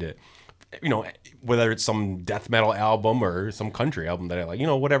behind it. Whether it's some death metal album or some country album that I like,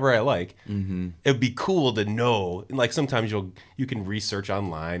 whatever I like, it'd be cool to know. And like sometimes you can research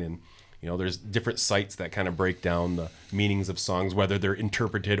online, and there's different sites that kind of break down the meanings of songs, whether they're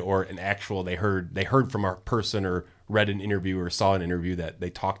interpreted or an actual they heard from a person or read an interview or saw an interview that they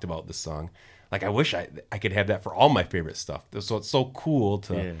talked about this song. Like I wish I could have that for all my favorite stuff. So it's so cool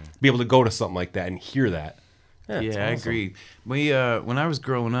to be able to go to something like that and hear that. Yeah, it's I awesome. agree. We when I was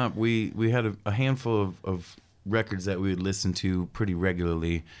growing up, we had a handful of records that we would listen to pretty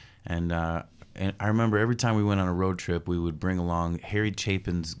regularly, and I remember every time we went on a road trip, we would bring along Harry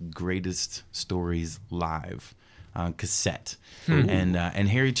Chapin's Greatest Stories Live on cassette, and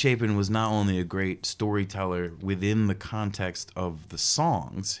Harry Chapin was not only a great storyteller within the context of the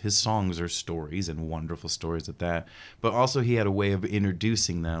songs. His songs are stories and wonderful stories at that, but also he had a way of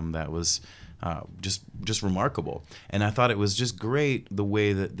introducing them that was just remarkable. And I thought it was just great the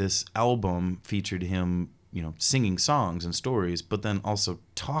way that this album featured him, singing songs and stories, but then also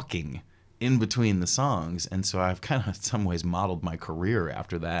talking in between the songs. And so I've kind of in some ways modeled my career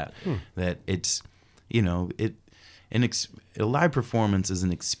after that. That it's, a live performance is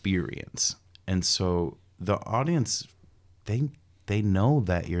an experience. And so the audience, they know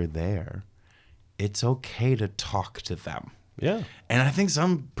that you're there. It's okay to talk to them. Yeah. And I think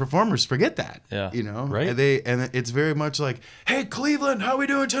some performers forget that. Yeah. Right. And it's very much like, hey, Cleveland, how we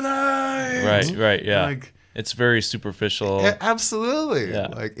doing tonight? Right, yeah. Like, it's very superficial. absolutely. Yeah.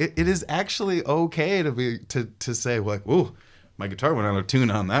 Like it is actually okay to say like, ooh, my guitar went out of tune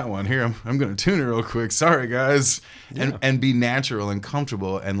on that one. Here, I'm going to tune it real quick. Sorry, guys. Yeah. And be natural and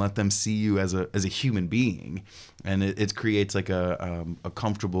comfortable and let them see you as a human being. And it creates like a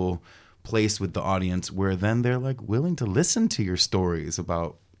comfortable place with the audience where then they're like willing to listen to your stories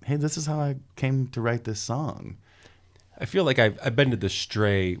about, hey, this is how I came to write this song. I feel like I've been to the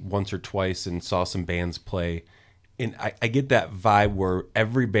Stray once or twice and saw some bands play. And I get that vibe where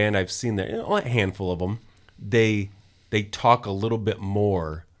every band I've seen there, a handful of them, they talk a little bit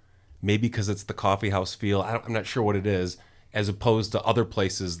more, maybe because it's the coffee house feel. I'm not sure what it is, as opposed to other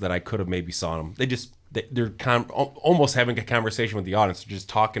places that I could have maybe saw them. They're almost having a conversation with the audience, just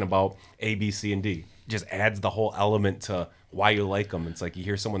talking about A, B, C, and D. Just adds the whole element to why you like them. It's like you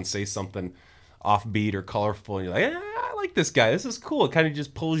hear someone say something offbeat or colorful, and you're like, I like this guy. This is cool. It kind of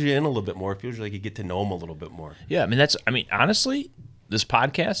just pulls you in a little bit more. It feels like you get to know him a little bit more. Yeah, honestly, this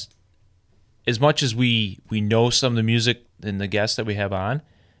podcast, as much as we know some of the music and the guests that we have on,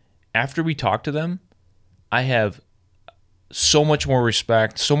 after we talk to them, I have so much more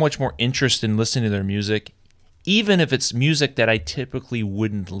respect, so much more interest in listening to their music, even if it's music that I typically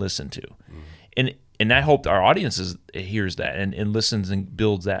wouldn't listen to. And I hope our audience hears that and listens and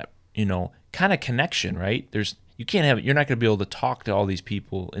builds that, kind of connection, right? You're not going to be able to talk to all these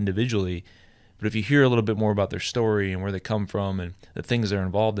people individually, but if you hear a little bit more about their story and where they come from and the things they're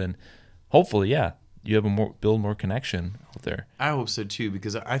involved in, hopefully, yeah, you have build more connection out there. I hope so too,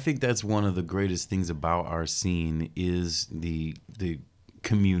 because I think that's one of the greatest things about our scene is the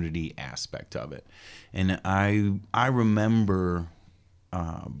community aspect of it. And I remember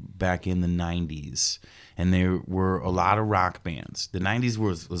back in the 90s, and there were a lot of rock bands. The 90s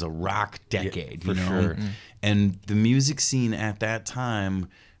was a rock decade, for sure. And the music scene at that time,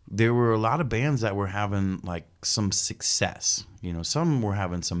 there were a lot of bands that were having like some success. Some were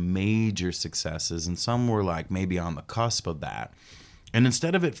having some major successes, and some were like maybe on the cusp of that. And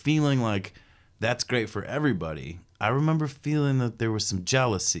instead of it feeling like that's great for everybody, I remember feeling that there was some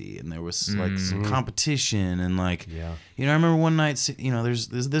jealousy and there was like some competition and like, I remember one night, there's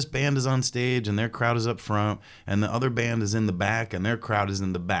this band is on stage and their crowd is up front, and the other band is in the back and their crowd is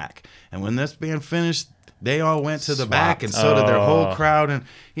in the back. And when this band finished, they all went to the back, and so did their whole crowd. And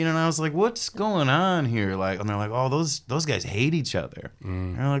and I was like, "What's going on here?" Like, and they're like, "Oh, those guys hate each other."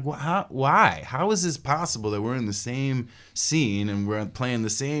 And they're like, "Why? How is this possible that we're in the same scene and we're playing the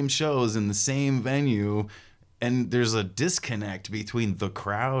same shows in the same venue, and there's a disconnect between the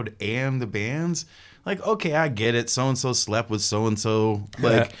crowd and the bands?" Like, okay, I get it. So-and-so slept with so-and-so.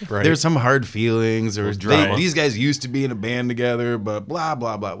 Like, right. There's some hard feelings. Or drama. these guys used to be in a band together, but blah,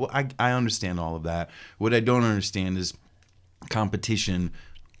 blah, blah. Well, I understand all of that. What I don't understand is competition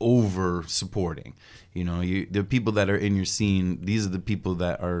over supporting. The people that are in your scene, these are the people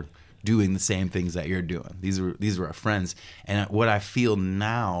that are doing the same things that you're doing. These are our friends. And what I feel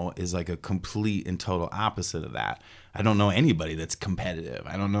now is like a complete and total opposite of that. I don't know anybody that's competitive.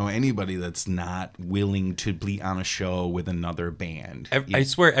 I don't know anybody that's not willing to be on a show with another band. I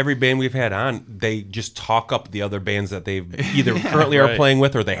swear every band we've had on, they just talk up the other bands that they've either currently are playing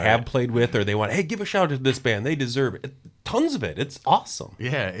with or they have played with, or they want, hey, give a shout out to this band. They deserve it. Tons of it. It's awesome.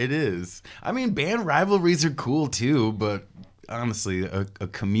 Yeah, it is. I mean, band rivalries are cool too, but honestly, a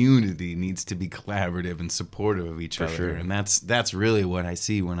community needs to be collaborative and supportive of each other. Sure. And that's really what I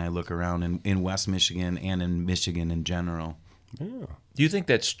see when I look around in West Michigan and in Michigan in general. Yeah. Do you think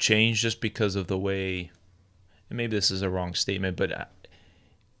that's changed just because of the way, and maybe this is a wrong statement, but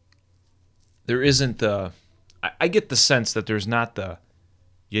there isn't I get the sense that there's not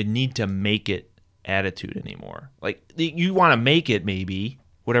you need to make it attitude anymore. Like, you want to make it, maybe,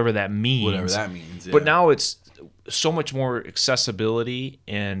 whatever that means. Whatever that means, yeah. But now it's so much more accessibility,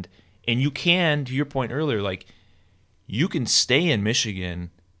 and you can, to your point earlier, like, you can stay in Michigan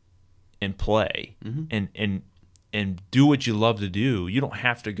and play and do what you love to do. You don't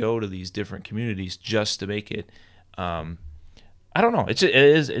have to go to these different communities just to make it. I don't know. It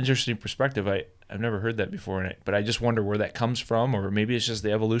is an interesting perspective. I've never heard that before, but I just wonder where that comes from, or maybe it's just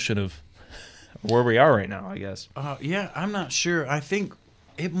the evolution of where we are right now, I guess. Yeah, I'm not sure. I think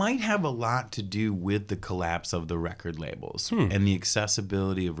it might have a lot to do with the collapse of the record labels and the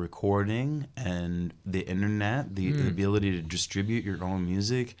accessibility of recording and the internet, the ability to distribute your own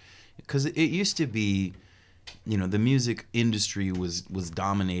music. Because it used to be, the music industry was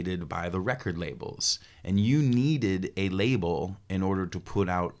dominated by the record labels, and you needed a label in order to put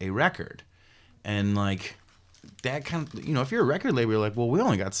out a record. And like that kind of, if you're a record label, you're like, well, we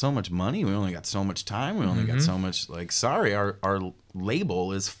only got so much money, we only got so much time, we only got so much, like, sorry, our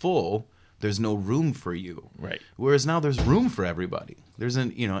label is full there's no room for you. Right. Whereas now there's room for everybody. There's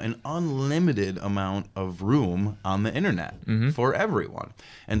an unlimited amount of room on the internet for everyone.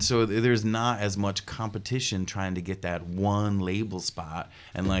 And so there's not as much competition trying to get that one label spot.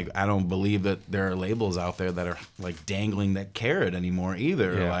 And like, I don't believe that there are labels out there that are like dangling that carrot anymore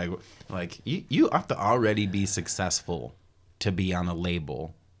either. Yeah. Like you have to already be successful to be on a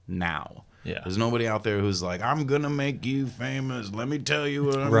label now. Yeah. There's nobody out there who's like, I'm going to make you famous. Let me tell you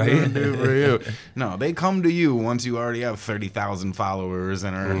what I'm Right. going to do for you. No, they come to you once you already have 30,000 followers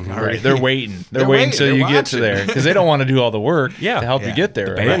and are already... Right. They're waiting. They're waiting till you get to watching. there because they don't want to do all the work Yeah. to help you Yeah. get there.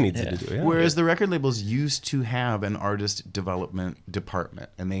 The band right? needs to do it. Yeah. Whereas the record labels used to have an artist development department,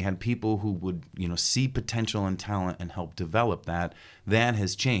 and they had people who would, see potential and talent and help develop that. That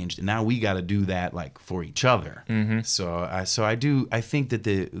has changed, and now we got to do that like for each other. So I think that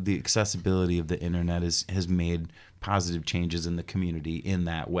the accessibility of the internet has made positive changes in the community in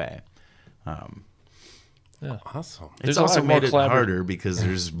that way. Awesome. It's There's a also lot more made it harder because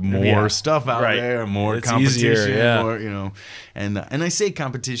there's more Yeah. stuff out Right. there, more It's competition, easier, yeah. more, and I say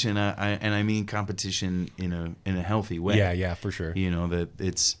competition, I mean competition in a healthy way. Yeah, for sure. That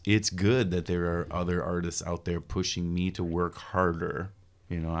it's good that there are other artists out there pushing me to work harder.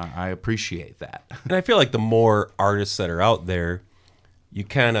 I appreciate that. And I feel like the more artists that are out there, you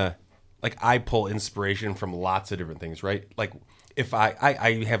kind of, like, I pull inspiration from lots of different things, right? Like, if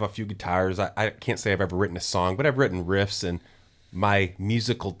I have a few guitars, I can't say I've ever written a song, but I've written riffs, and my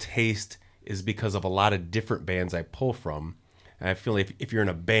musical taste is because of a lot of different bands I pull from. And I feel like if you're in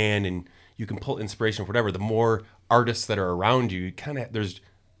a band and you can pull inspiration from whatever, the more artists that are around you, there's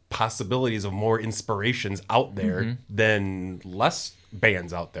possibilities of more inspirations out there than less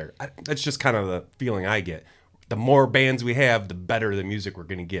bands out there. That's just kind of the feeling I get. The more bands we have, the better the music we're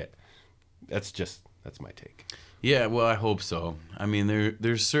going to get. That's my take. Yeah, well, I hope so. I mean,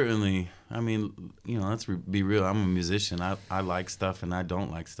 there's certainly, let's be real. I'm a musician. I like stuff and I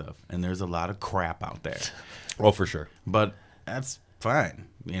don't like stuff. And there's a lot of crap out there. Oh, for sure. But that's fine.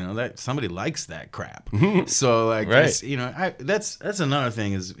 That somebody likes that crap. So like, Right. that's another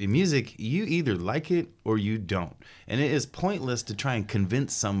thing is in music, you either like it or you don't. And it is pointless to try and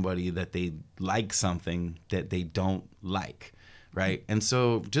convince somebody that they like something that they don't like. Right. And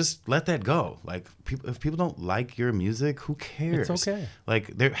so just let that go. Like, if people don't like your music, who cares? It's okay.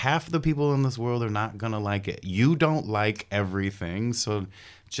 Like, half the people in this world are not going to like it. You don't like everything. So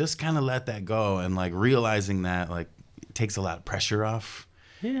just kind of let that go. And like realizing that, like, it takes a lot of pressure off.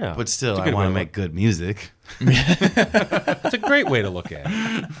 Yeah. But still, It's a I good want way to to make good music. That's a great way to look at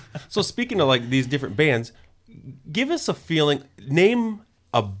it. So speaking of like these different bands, give us a feeling. Name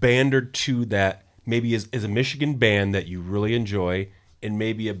a band or two that maybe is a Michigan band that you really enjoy, and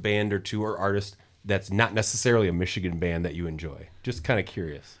maybe a band or two or artist that's not necessarily a Michigan band that you enjoy. Just kind of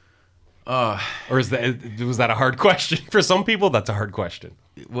curious. Or was that a hard question? For some people, that's a hard question.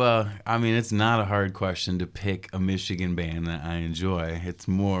 Well, I mean, it's not a hard question to pick a Michigan band that I enjoy. It's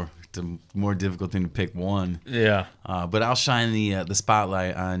a more difficult thing to pick one. Yeah. But I'll shine the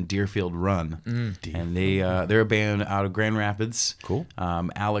spotlight on Deerfield Run, and they're a band out of Grand Rapids. Cool.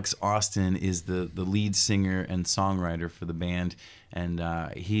 Alex Austin is the lead singer and songwriter for the band, and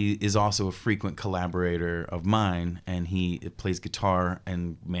he is also a frequent collaborator of mine, and he plays guitar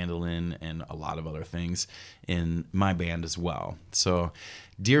and mandolin and a lot of other things in my band as well. So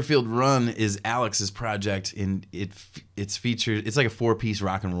Deerfield Run is Alex's project, and it's featured. It's like a 4-piece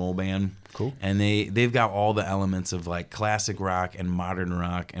rock and roll band. Cool. And they've got all the elements of like classic rock and modern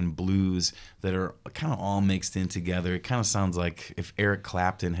rock and blues that are kind of all mixed in together. It kind of sounds like if Eric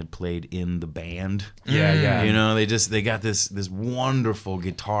Clapton had played in the band. Yeah. They got this wonderful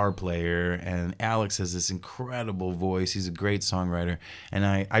guitar player, and Alex has this incredible voice. He's a great songwriter, and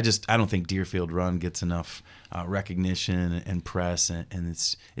I don't think Deerfield Run gets enough recognition and press, and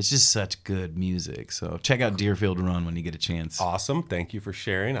it's just such good music. So check out Deerfield Run when you get a chance. Awesome. Thank you for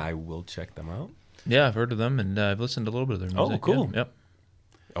sharing. I will check them out. Yeah, I've heard of them, and I've listened to a little bit of their music. Oh, cool. Yeah. Yep.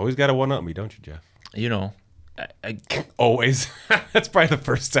 Always got to one-up me, don't you, Jeff? I Always. That's probably the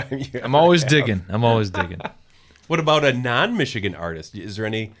first time you I'm always digging. I'm always digging. What about a non-Michigan artist? Is there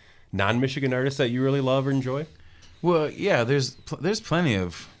any non-Michigan artists that you really love or enjoy? Well, yeah, there's plenty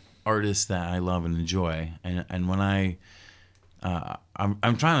of artists that I love and enjoy, and when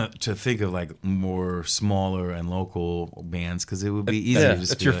I'm trying to think of like more smaller and local bands because it would be easier. to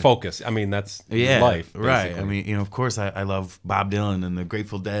That's your focus. I mean, that's life, right? basically. I mean, of course, I love Bob Dylan and the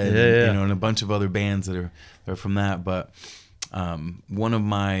Grateful Dead, Yeah. and a bunch of other bands that are from that. But one of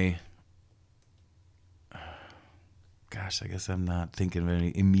my Gosh, I guess I'm not thinking of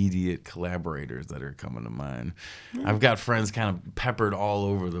any immediate collaborators that are coming to mind. I've got friends kind of peppered all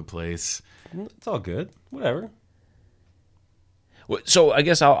over the place. It's all good. Whatever. So I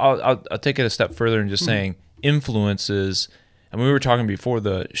guess I'll take it a step further and just saying influences. And we were talking before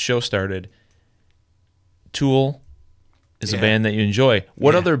the show started. Tool is a band that you enjoy.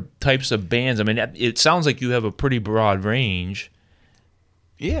 What other types of bands? I mean, it sounds like you have a pretty broad range.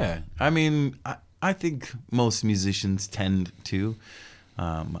 Yeah, I mean, I think most musicians tend to.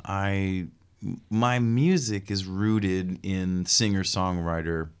 My music is rooted in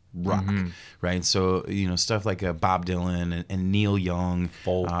singer-songwriter rock, right? So, stuff like Bob Dylan and Neil Young.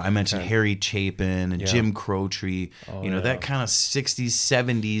 Folk. I mentioned Harry Chapin and Jim Croce. That kind of 60s,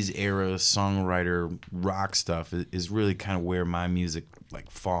 70s era songwriter rock stuff is really kind of where my music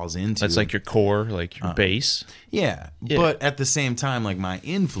falls into. That's like your core, like your bass. Yeah, but at the same time, my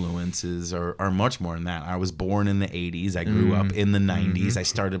influences are much more than that. I was born in the 80s. I grew up in the 90s. I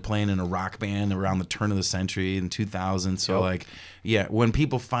started playing in a rock band around the turn of the century in 2000. So, when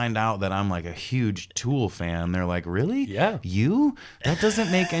people find out that I'm a huge Tool fan, they're like, really? Yeah. You? That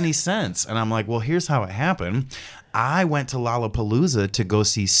doesn't make any sense. And I'm like, well, here's how it happened. I went to Lollapalooza to go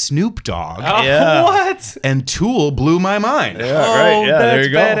see Snoop Dogg. Oh, yeah. What? And Tool blew my mind. Yeah, right. Yeah, that's there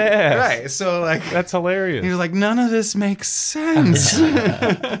you go. badass. Right. So that's hilarious. He was like, none of this makes sense.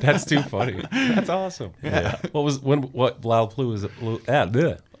 That's too funny. That's awesome. Yeah. What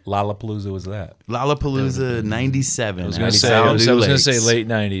Lollapalooza? Lollapalooza was that? Lollapalooza 97. I was going to say late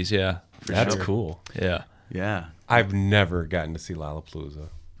 90s. Yeah. That's cool. Yeah. Yeah. I've never gotten to see Lollapalooza.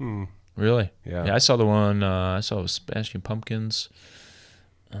 Really? Yeah. I saw the one. I saw Smashing Pumpkins.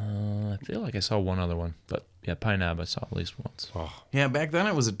 I feel like I saw one other one, but Pine Knob I saw at least once. Oh. Yeah, back then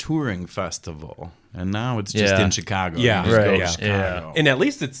it was a touring festival, and now it's just in Chicago. Yeah, You just go to right. Chicago. And at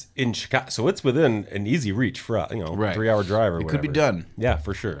least it's in Chicago, so it's within an easy reach for 3-hour drive or whatever. It could be done. Yeah,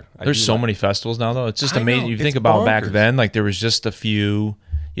 for sure. There's so many festivals now, though. It's just I amazing. know, You it's think about back bonkers. then, there was just a few.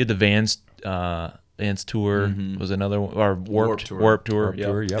 You had the Vans Tour was another one, or Warped Tour. Warped Tour,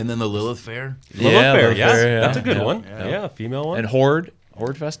 yep. And then the Lilith Fair. Lilith Fair, Lilith Fair, that's a good yeah. one. Yeah, female one. And Horde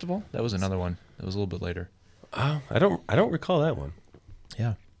Festival. That was another one. That was a little bit later. I don't recall that one.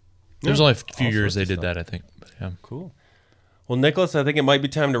 Yeah. There was only a few all years sorts they of did stuff. that, I think. But, yeah. Cool. Well, Nicholas, I think it might be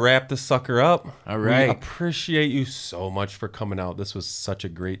time to wrap this sucker up. All right. We appreciate you so much for coming out. This was such a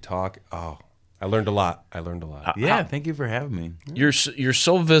great talk. Oh, I learned a lot. Yeah, thank you for having me. You're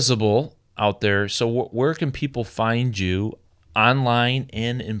so visible out there. So where can people find you online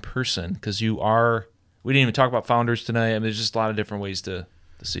and in person? Because we didn't even talk about Founders tonight. I mean, there's just a lot of different ways to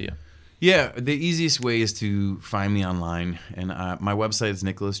see you. Yeah, the easiest way is to find me online, and my website is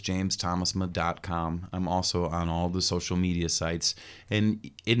nicholasjamesthomasma.com. I'm also on all the social media sites,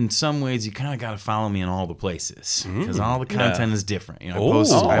 and in some ways, you kind of got to follow me in all the places because all the content is different. I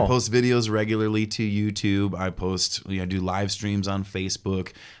post videos regularly to YouTube. I do live streams on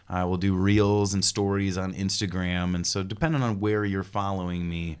Facebook. I will do reels and stories on Instagram, and so depending on where you're following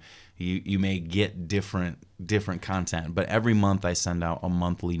me, you may get different content, but every month I send out a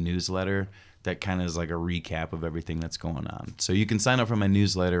monthly newsletter that kind of is like a recap of everything that's going on. So you can sign up for my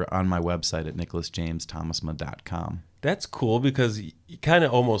newsletter on my website at nicholasjamesthomasma.com. That's cool because you kind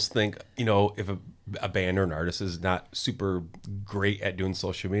of almost think, if a band or an artist is not super great at doing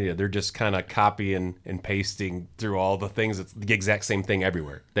social media, they're just kind of copying and pasting through all the things. It's the exact same thing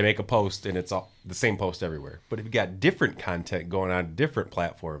everywhere. They make a post and it's all the same post everywhere. But if you got different content going on different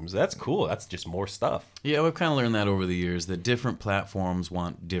platforms, that's cool. That's just more stuff. Yeah, we've kind of learned that over the years, that different platforms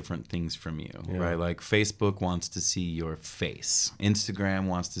want different things from you, right? Like Facebook wants to see your face. Instagram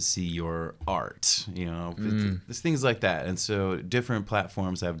wants to see your art, There's things like that. And so different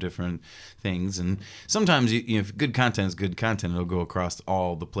platforms have different things. And sometimes, if good content is good content, it'll go across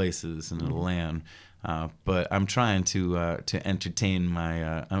all the places and it'll land. But I'm trying to entertain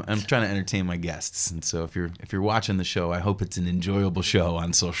my entertain my guests, and so if you're watching the show, I hope it's an enjoyable show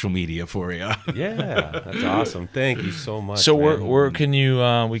on social media for you. Yeah, that's awesome. Thank you so much. So man. where can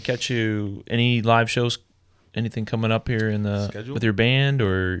we catch you? Any live shows? Anything coming up here with your band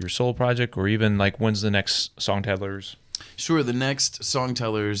or your solo project, or even when's the next Songtellers? Sure, the next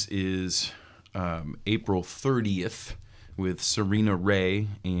Songtellers is April 30th. With Serena Ray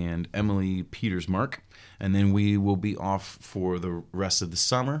and Emily Petersmark. And then we will be off for the rest of the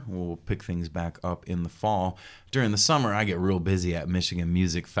summer. We'll pick things back up in the fall. During the summer, I get real busy at Michigan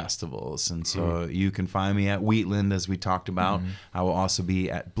music festivals. And so you can find me at Wheatland, as we talked about. I will also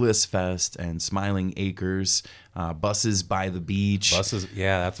be at Bliss Fest and Smiling Acres, Buses by the Beach. Buses,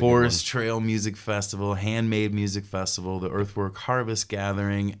 yeah, that's a Forest Trail Music Festival, Handmade Music Festival, the Earthwork Harvest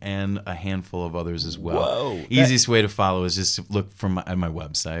Gathering, and a handful of others as well. Whoa. Easiest way to follow is just to look at my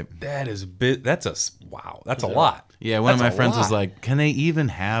website. That is wow. That's a lot. Yeah, one of That's my a friends was lot. like, "Can they even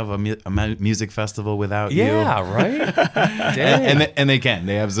have a music festival without you?" Yeah, right? Dang. And they can.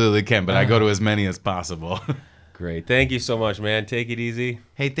 They absolutely can. But I go to as many as possible. Great. Thank you so much, man. Take it easy.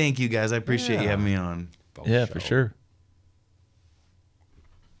 Hey, thank you guys. I appreciate you having me on. Yeah, for sure.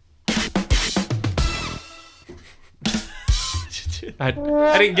 I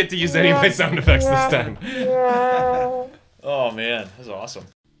didn't get to use any of my sound effects this time. Oh man, that's awesome.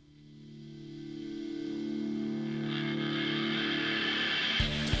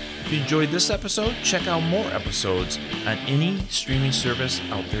 If you enjoyed this episode, check out more episodes on any streaming service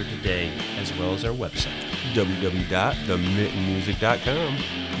out there today, as well as our website. www.themittenmusic.com.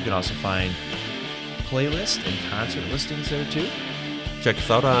 You can also find playlists and concert listings there too. Check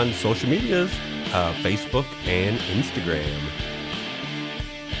us out on social medias, Facebook and Instagram.